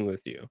working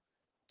with you?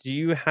 Do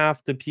you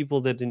have the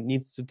people that it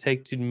needs to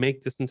take to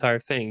make this entire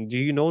thing? Do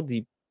you know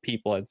the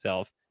people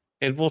itself?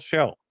 It will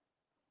show,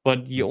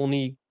 but you Mm.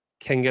 only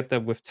can get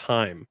that with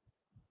time.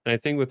 And I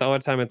think with our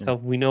time Yeah.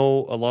 itself, we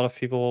know a lot of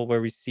people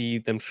where we see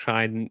them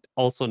shine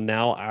also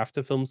now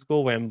after film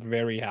school, where I'm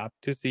very happy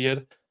to see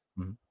it.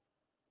 Mhm.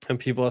 And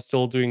people are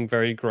still doing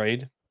very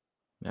great.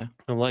 Yeah.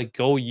 I'm like,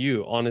 go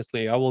you.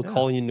 Honestly, I will Yeah.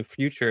 call you in the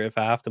future if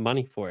I have the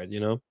money for it, you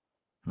know?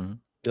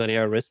 Mhm. But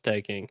yeah, risk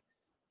taking.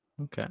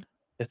 Okay.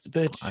 It's a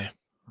bitch.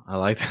 I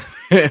like that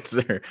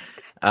answer.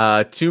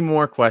 2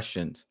 more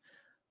questions.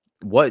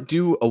 What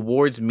do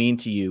awards mean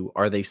to you?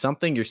 Are they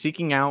something you're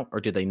seeking out,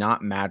 or do they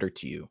not matter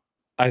to you?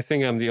 I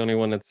think I'm the only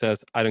one that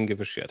says I don't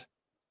give a shit.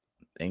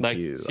 Thank Like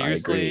you. I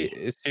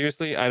agree.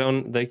 seriously, I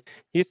don't like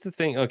here's the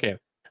thing. Okay.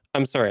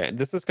 I'm sorry.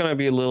 This is gonna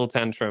be a little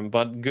tantrum,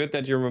 but good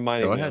that you're Go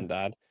reminding me on ahead.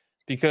 that.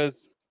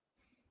 Because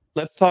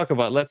let's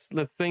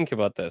think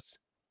about this.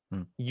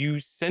 Mm. You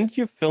send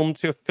your film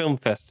to a film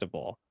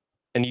festival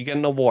and you get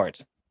an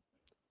award.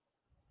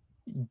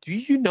 Do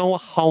you know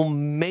how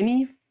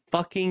many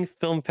fucking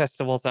film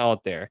festivals are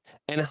out there?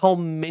 And how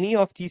many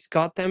of these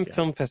goddamn Yeah.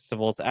 film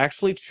festivals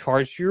actually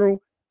charge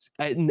you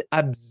an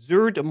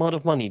absurd amount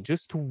of money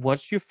just to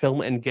watch your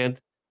film and get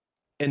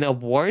an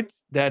award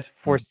that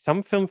for Mm.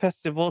 some film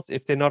festivals,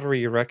 if they're not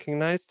really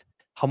recognized,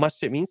 how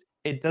much it means?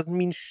 It doesn't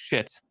mean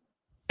shit.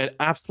 It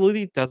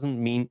absolutely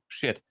doesn't mean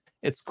shit.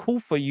 It's cool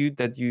for you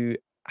that you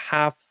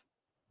have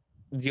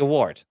the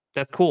award.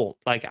 That's cool.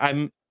 Like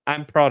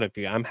I'm proud of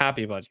you. I'm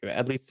happy about you.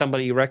 At least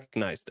somebody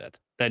recognized it,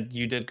 that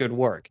you did good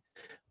work.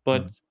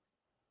 But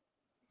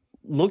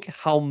look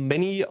how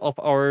many of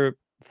our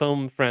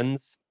film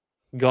friends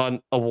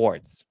got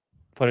awards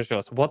for the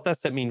shows. What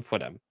does that mean for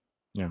them?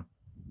 Yeah.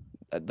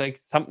 Like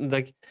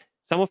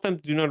some of them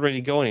do not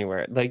really go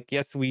anywhere. Like,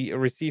 yes, we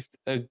received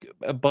a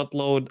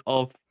buttload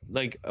of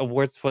like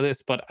awards for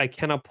this, but I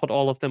cannot put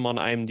all of them on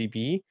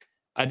IMDb.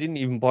 I didn't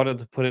even bother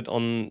to put it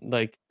on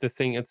like the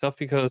thing itself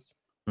because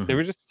there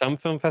were just some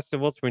film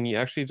festivals when you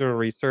actually do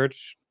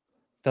research,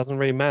 doesn't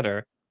really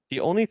matter. The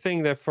only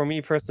thing that for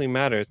me personally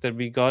matters that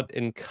we got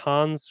in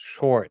Cannes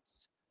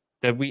shorts,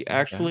 that we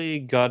actually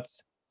got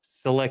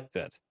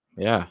selected.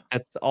 Yeah.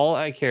 That's all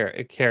I cared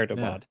Yeah.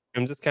 about.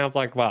 I'm just kind of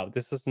like, wow,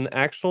 this is an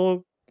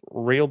actual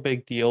real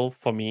big deal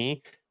for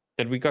me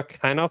that we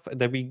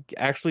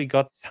actually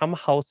got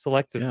somehow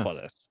selected Yeah. for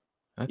this.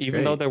 That's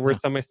Even though great. there were Yeah.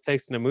 some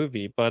mistakes in the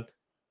movie, but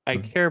I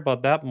Mhm. care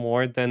about that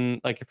more than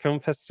like a film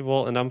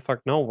festival and I'm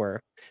fuck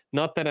nowhere.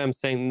 Not that I'm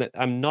saying that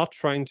I'm not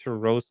trying to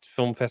roast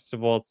film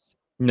festivals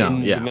No,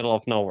 in the yeah. middle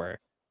of nowhere.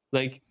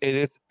 Like it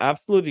is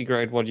absolutely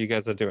great what you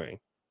guys are doing.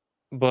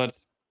 But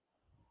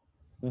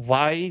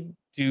why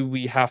do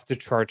we have to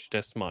charge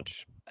this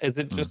much? Is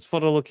it Mm. just for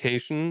the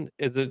location?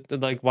 Is it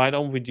like why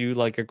don't we do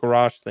like a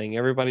garage thing?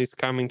 Everybody's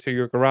coming to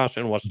your garage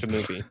and watch the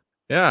movie.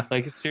 Yeah.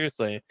 Like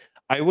seriously,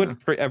 I Yeah.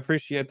 would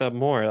appreciate that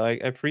more.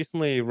 Like I've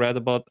recently read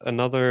about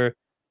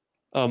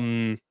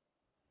um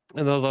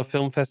another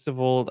film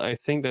festival. I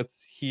think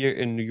that's here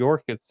in New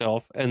York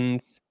itself,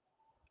 and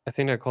I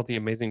think they're called the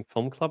Amazing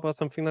Film Club or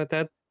something like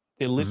that.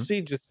 They Mhm.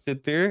 literally just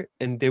sit there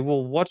and they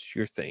will watch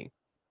your thing.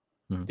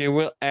 Mhm. They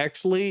will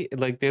actually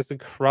like there's a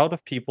crowd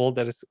of people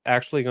that is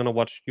actually gonna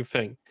watch your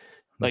thing.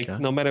 Like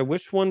Okay. no matter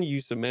which one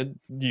you submit,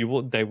 they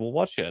will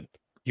watch it.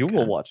 You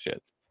will Okay. watch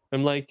it.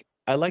 I'm like,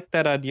 I like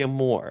that idea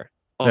more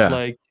of Yeah.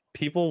 like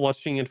people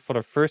watching it for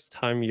the first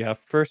time. You have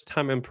first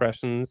time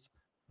impressions,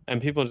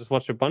 and people just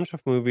watch a bunch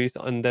of movies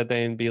and that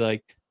then be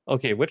like,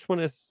 okay, which one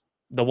is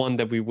the one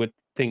that we would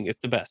think is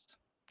the best?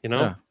 You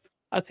know, Yeah.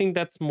 I think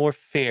that's more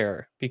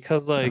fair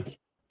because Yeah. like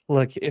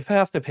look, if I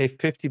have to pay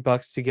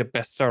 $50 to get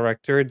best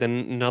director, then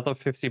another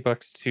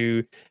 $50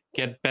 to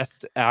get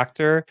best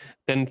actor,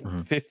 then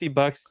Mhm.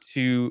 $50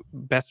 to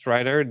best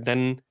writer,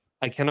 then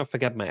I cannot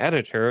forget my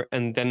editor,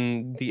 and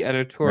then the Yeah.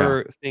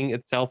 editor thing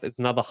itself is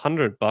another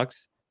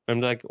 $100.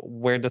 I'm like,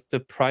 where does the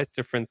price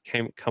difference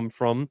come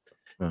from?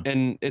 Yeah.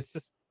 And it's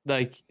just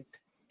like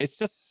it's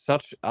just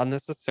such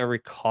unnecessary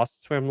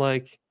costs where I'm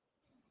like,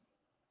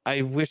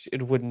 I wish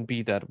it wouldn't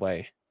be that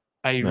way.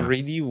 I Yeah.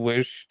 really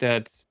wish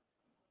that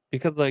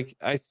because like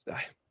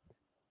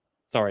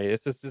sorry,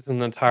 this is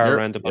an entire You're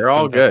rant about you're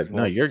all film good.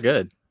 No, festivals. you're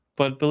good.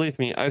 But believe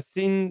me, I've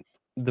seen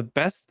the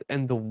best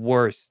and the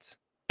worst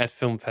at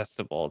film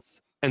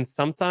festivals. And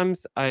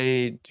sometimes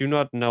I do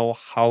not know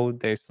how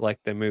they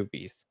select their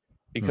movies.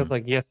 Because Mm.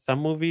 like yes, some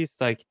movies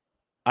like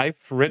I've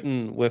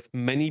written with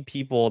many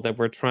people that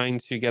were trying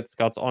to get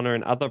Scout's honor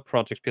and other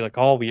projects be like,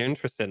 "Oh, we're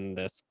interested in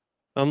this."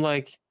 I'm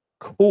like,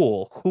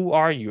 "Cool. Who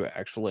are you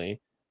actually?"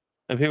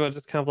 And people are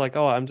just kind of like,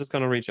 "Oh, I'm just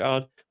going to reach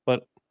out."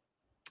 But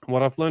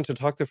what I've learned to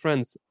talk to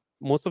friends,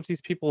 most of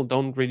these people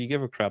don't really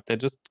give a crap. They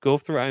just go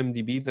through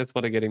IMDb. That's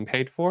what they're getting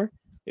paid for.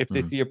 If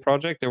they Mhm. see a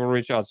project, they will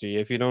reach out to you.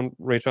 If you don't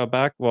reach out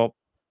back, well,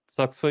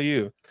 sucks for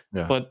you.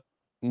 Yeah. But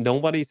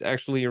nobody's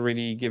actually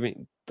really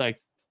giving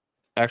like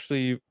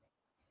actually.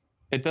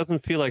 It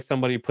doesn't feel like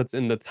somebody puts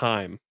in the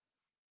time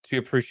to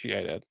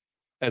appreciate it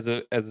as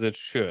it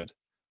should.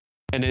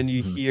 And then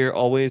you Mhm. hear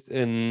always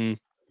in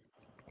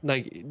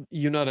like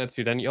you know that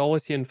too. Then you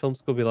always hear in film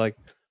school be like,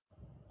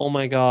 "Oh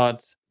my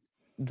god,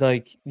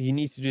 like you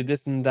need to do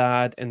this and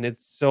that and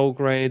it's so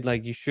great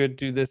like you should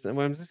do this," and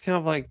I'm just kind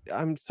of like,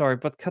 I'm sorry,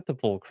 but cut the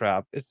bull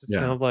crap. It's just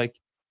kind Yeah. of like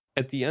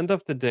at the end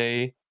of the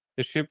day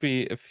there should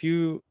be a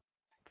few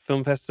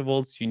film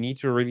festivals you need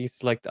to really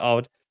select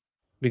out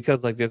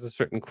because like there's a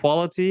certain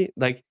quality.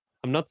 Like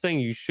I'm not saying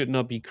you should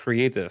not be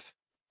creative,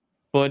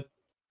 but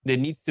there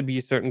needs to be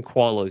a certain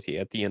quality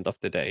at the end of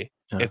the day.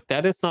 Yeah. If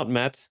that is not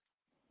met,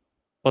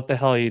 what the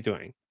hell are you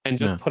doing? And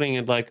just Yeah. putting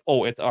it like,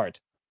 oh, it's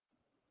art.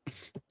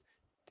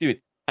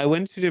 Dude, I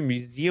went to the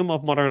Museum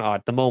of Modern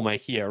Art, the MoMA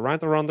here,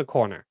 right around the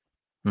corner,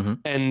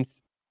 Mhm. and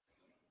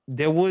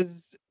there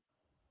was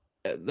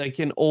like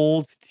an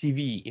old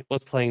TV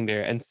was playing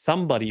there, and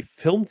somebody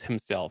filmed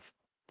himself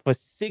for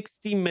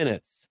 60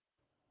 minutes,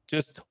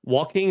 just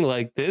walking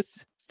like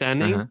this,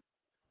 standing, Uh-huh.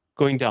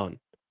 going down,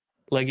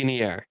 like in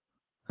the air,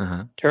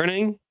 Uh-huh.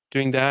 turning,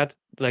 doing that,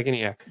 like in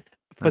the air,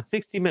 for Uh,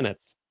 60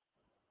 minutes.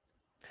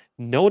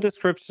 No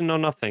description, no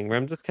nothing. Where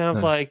I'm just kind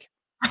of uh. like,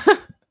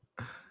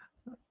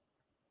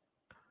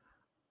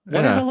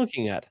 what am I Yeah.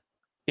 looking at?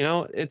 You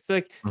know, it's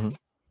like Mhm.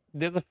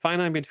 there's a fine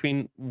line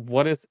between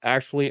what is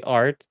actually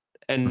art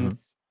and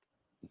Mhm.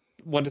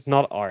 what is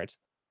not art.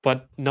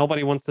 But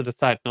nobody wants to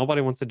decide.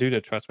 Nobody wants to do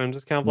the trust. I'm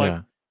just kind of like,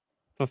 Yeah.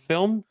 for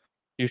film,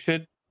 you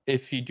should,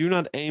 if you do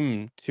not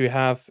aim to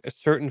have a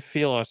certain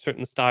feel or a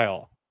certain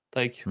style,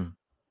 like Mm.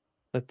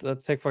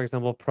 let's take for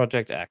example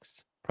Project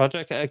X.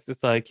 Project X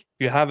is like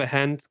you have a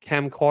hand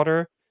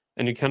camcorder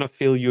and you kind of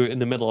feel you're in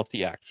the middle of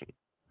the action.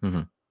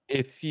 Mm-hmm.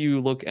 If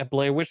you look at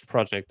Blair Witch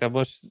Project, that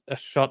was a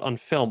shot on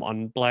film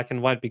on black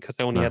and white because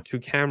they only had 2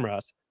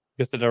 cameras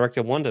because the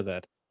director wanted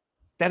it.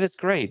 That is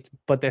great,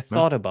 but they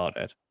thought about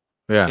it.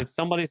 Yeah. If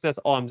somebody says,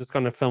 "Oh, I'm just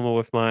gonna film it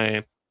with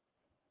my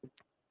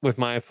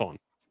iPhone,"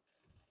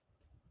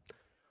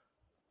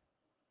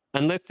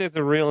 unless there's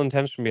a real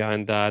intention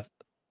behind that,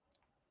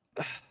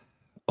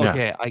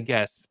 okay, I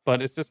guess.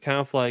 But it's just kind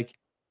of like,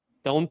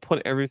 don't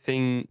put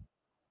everything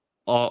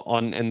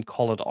on and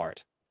call it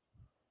art.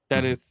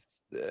 That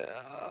is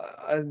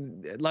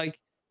like,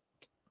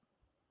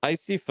 I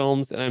see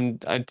films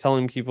and I'm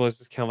telling people, it's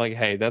just kind of like,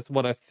 hey, that's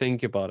what I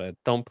think about it.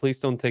 Please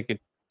don't take it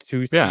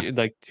too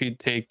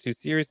too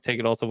serious. Take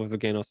it also with a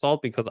grain of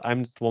salt, because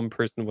I'm just one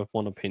person with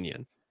one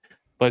opinion.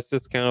 But it's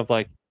just kind of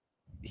like,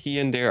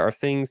 here and there are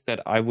things that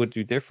I would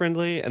do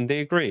differently, and they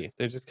agree.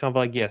 They're just kind of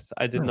like, yes,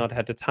 I did not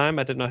have the time,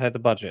 I did not have the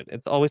budget.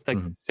 It's always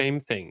like the same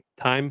thing: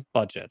 time,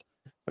 budget.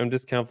 I'm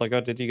just kind of like,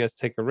 oh, did you guys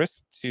take a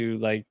risk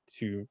to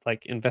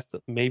invest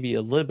maybe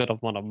a little bit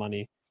of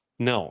money?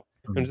 No.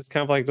 I'm just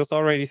kind of like, there's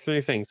already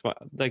 3 things.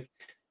 Like,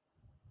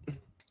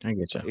 I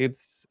get you.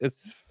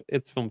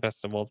 It's film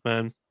festivals,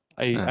 man.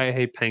 I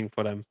hate paying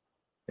for them.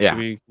 Yeah, to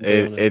be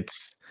completely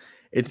honest.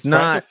 it's Try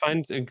not. to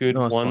find a good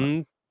No, it's fun.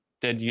 one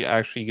that you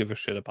actually give a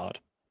shit about.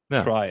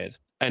 Yeah. Try it,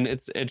 and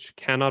it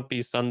cannot be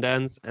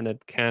Sundance, and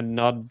it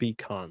cannot be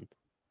Cannes,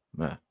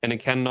 Yeah. and it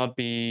cannot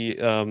be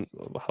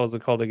how's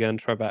it called again?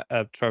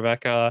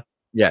 Tribeca,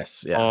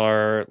 Yes. Yeah.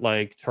 or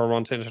like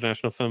Toronto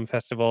International Film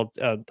Festival,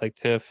 like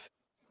TIFF.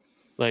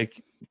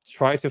 Like,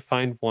 try to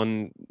find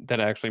one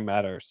that actually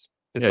matters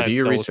Yeah. Do besides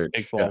your those big research.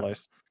 Yeah.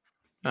 ballers.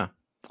 Yeah.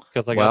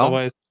 Because like, Well,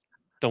 otherwise,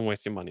 don't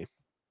waste your money.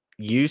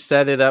 you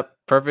set it up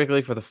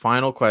perfectly for the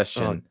final Oh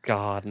question.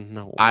 God,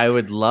 no. I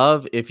would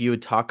love if you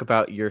would talk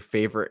about your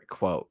favorite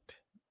quote.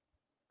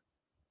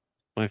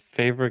 My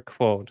favorite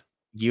quote.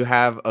 You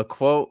have a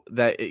quote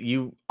that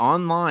you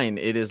online,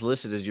 it is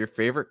listed as your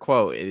favorite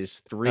quote. It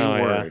is 3 Oh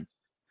yeah, words,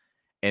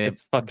 and it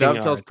it's fucking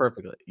dovetails art.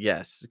 perfectly.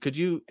 Yes. Could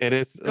you It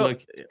is go?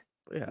 like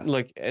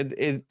Yeah.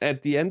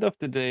 at the end of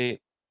the day,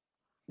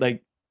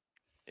 like,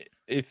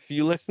 if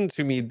you listen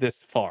to me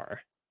this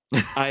far,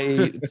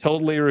 I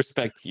totally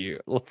respect you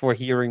for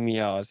hearing me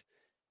out.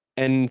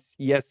 And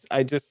yes,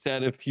 I just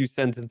said a few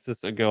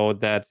sentences ago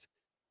that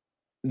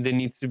there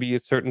needs to be a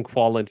certain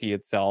quality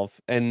itself,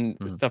 and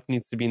Mhm. stuff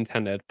needs to be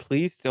intended.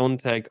 Please don't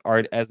take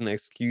art as an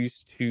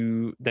excuse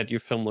to that your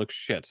film looks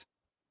shit.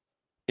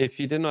 If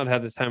you did not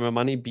have the time or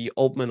money, be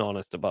open and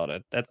honest about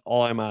it. That's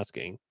all I'm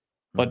asking.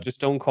 But Mhm. just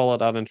don't call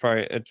it out and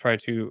try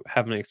to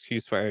have an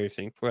excuse for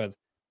everything for it.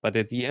 But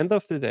at the end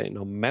of the day,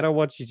 no matter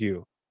what you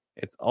do,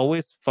 it's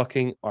always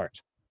fucking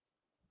art.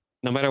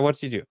 No matter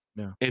what you do.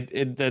 Yeah.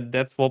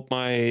 That's what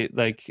my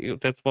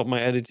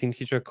editing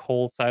teacher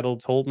Cole Seidel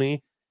told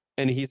me,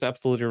 and he's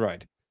absolutely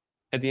right.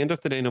 At the end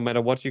of the day, no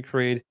matter what you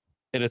create,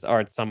 it is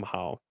art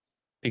somehow,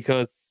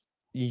 because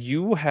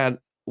you had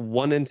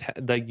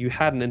you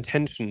had an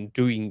intention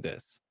doing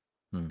this,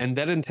 Mm. and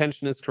that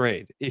intention is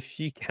great. If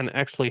you can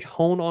actually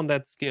hone on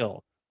that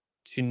skill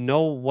to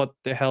know what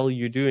the hell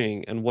you're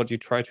doing and what you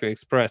try to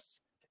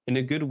express in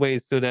a good way,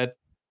 so that,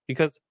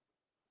 because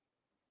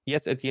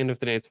yes, at the end of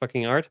the day, it's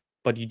fucking art,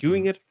 but you're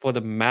doing Mhm. it for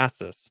the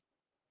masses.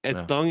 As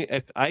Yeah. long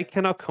if I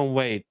cannot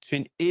convey to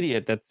an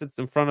idiot that sits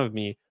in front of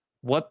me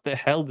what the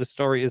hell the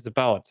story is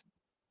about,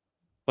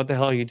 what the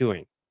hell are you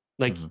doing?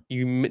 Like, Mhm.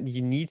 you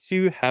need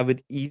to have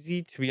it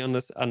easy to be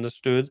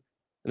understood,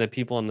 and that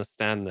people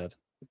understand it.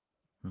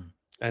 Mhm.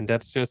 And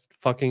that's just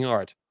fucking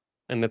art.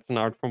 And that's an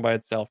art form by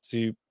itself,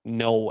 to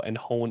know and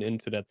hone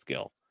into that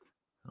skill.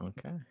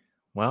 Okay.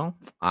 Well,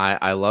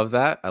 I love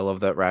that. I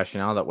love that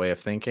rationale, that way of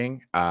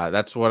thinking.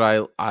 That's what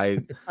I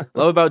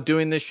love about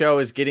doing this show,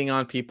 is getting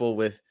on people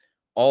with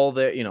all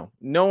the,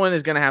 no one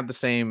is going to have the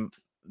same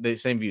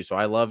view. So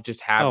I love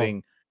just Oh,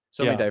 having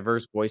so many yeah.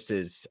 diverse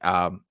voices.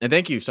 And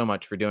thank you so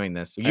much for doing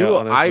this. I I will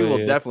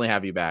honestly, definitely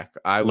have you back.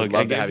 I would look, I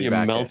love to gave have you you a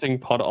back. melting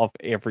pot of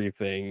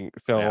everything. Yeah,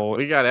 So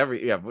we got I'm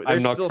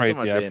there's not still so crazy,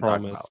 much we I didn't talk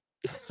about.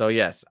 promise. So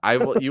yes,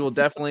 you will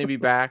definitely be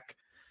back.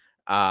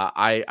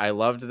 I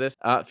loved this.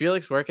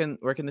 Felix, where can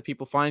the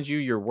people find you,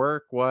 your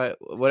work,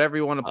 whatever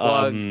you want to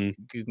plug, Um,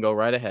 you can go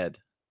right ahead.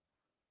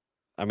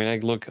 I mean, I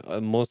look,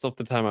 most of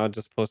the time I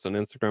just post on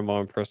Instagram,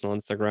 on my personal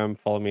Instagram.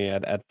 Follow me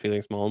at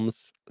Felix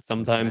Malms. Okay.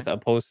 Sometimes I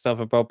post stuff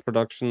about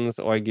productions,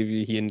 or I give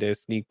you here and there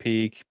sneak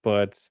peek.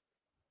 But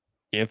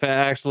if I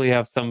actually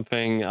have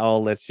something,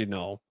 I'll let you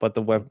know. But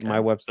my Okay.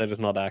 website is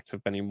not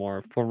active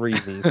anymore for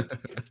reasons.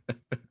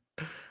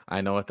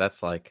 I know what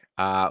that's like.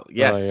 Oh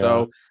Yes, yeah.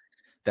 so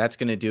that's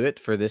going to do it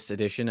for this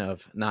edition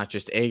of Not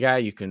Just a Guy.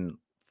 You can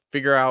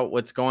figure out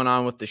what's going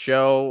on with the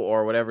show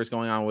or whatever's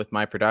going on with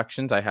my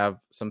productions. I have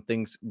some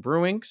things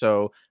brewing,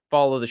 so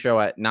follow the show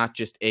at Not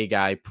Just a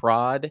Guy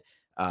Prod,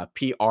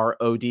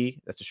 PROD.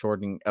 That's a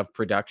shortening of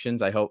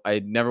productions. I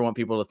never want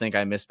people to think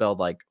I misspelled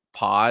like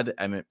pod.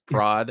 I meant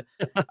prod.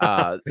 That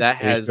Are you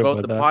has sure both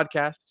about the that?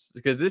 podcasts,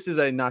 because this is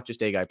a Not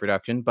Just a Guy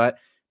production, but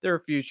there are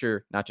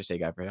future Not Just a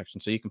Guy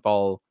productions. So you can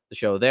follow the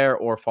show there,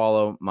 or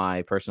follow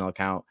my personal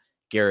account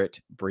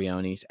Garrett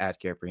Briones at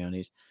Garrett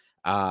Briones.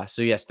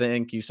 So yes,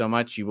 thank you so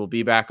much. You will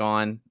be back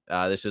on.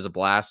 This was a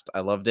blast.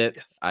 I loved it.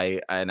 Yes.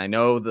 I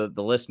know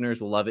the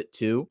listeners will love it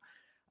too.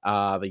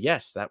 But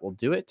yes, that will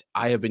do it.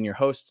 I have been your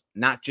host,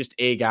 not just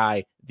a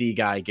guy, the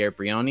guy, Garrett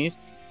Briones,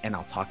 and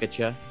I'll talk at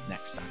you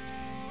next time.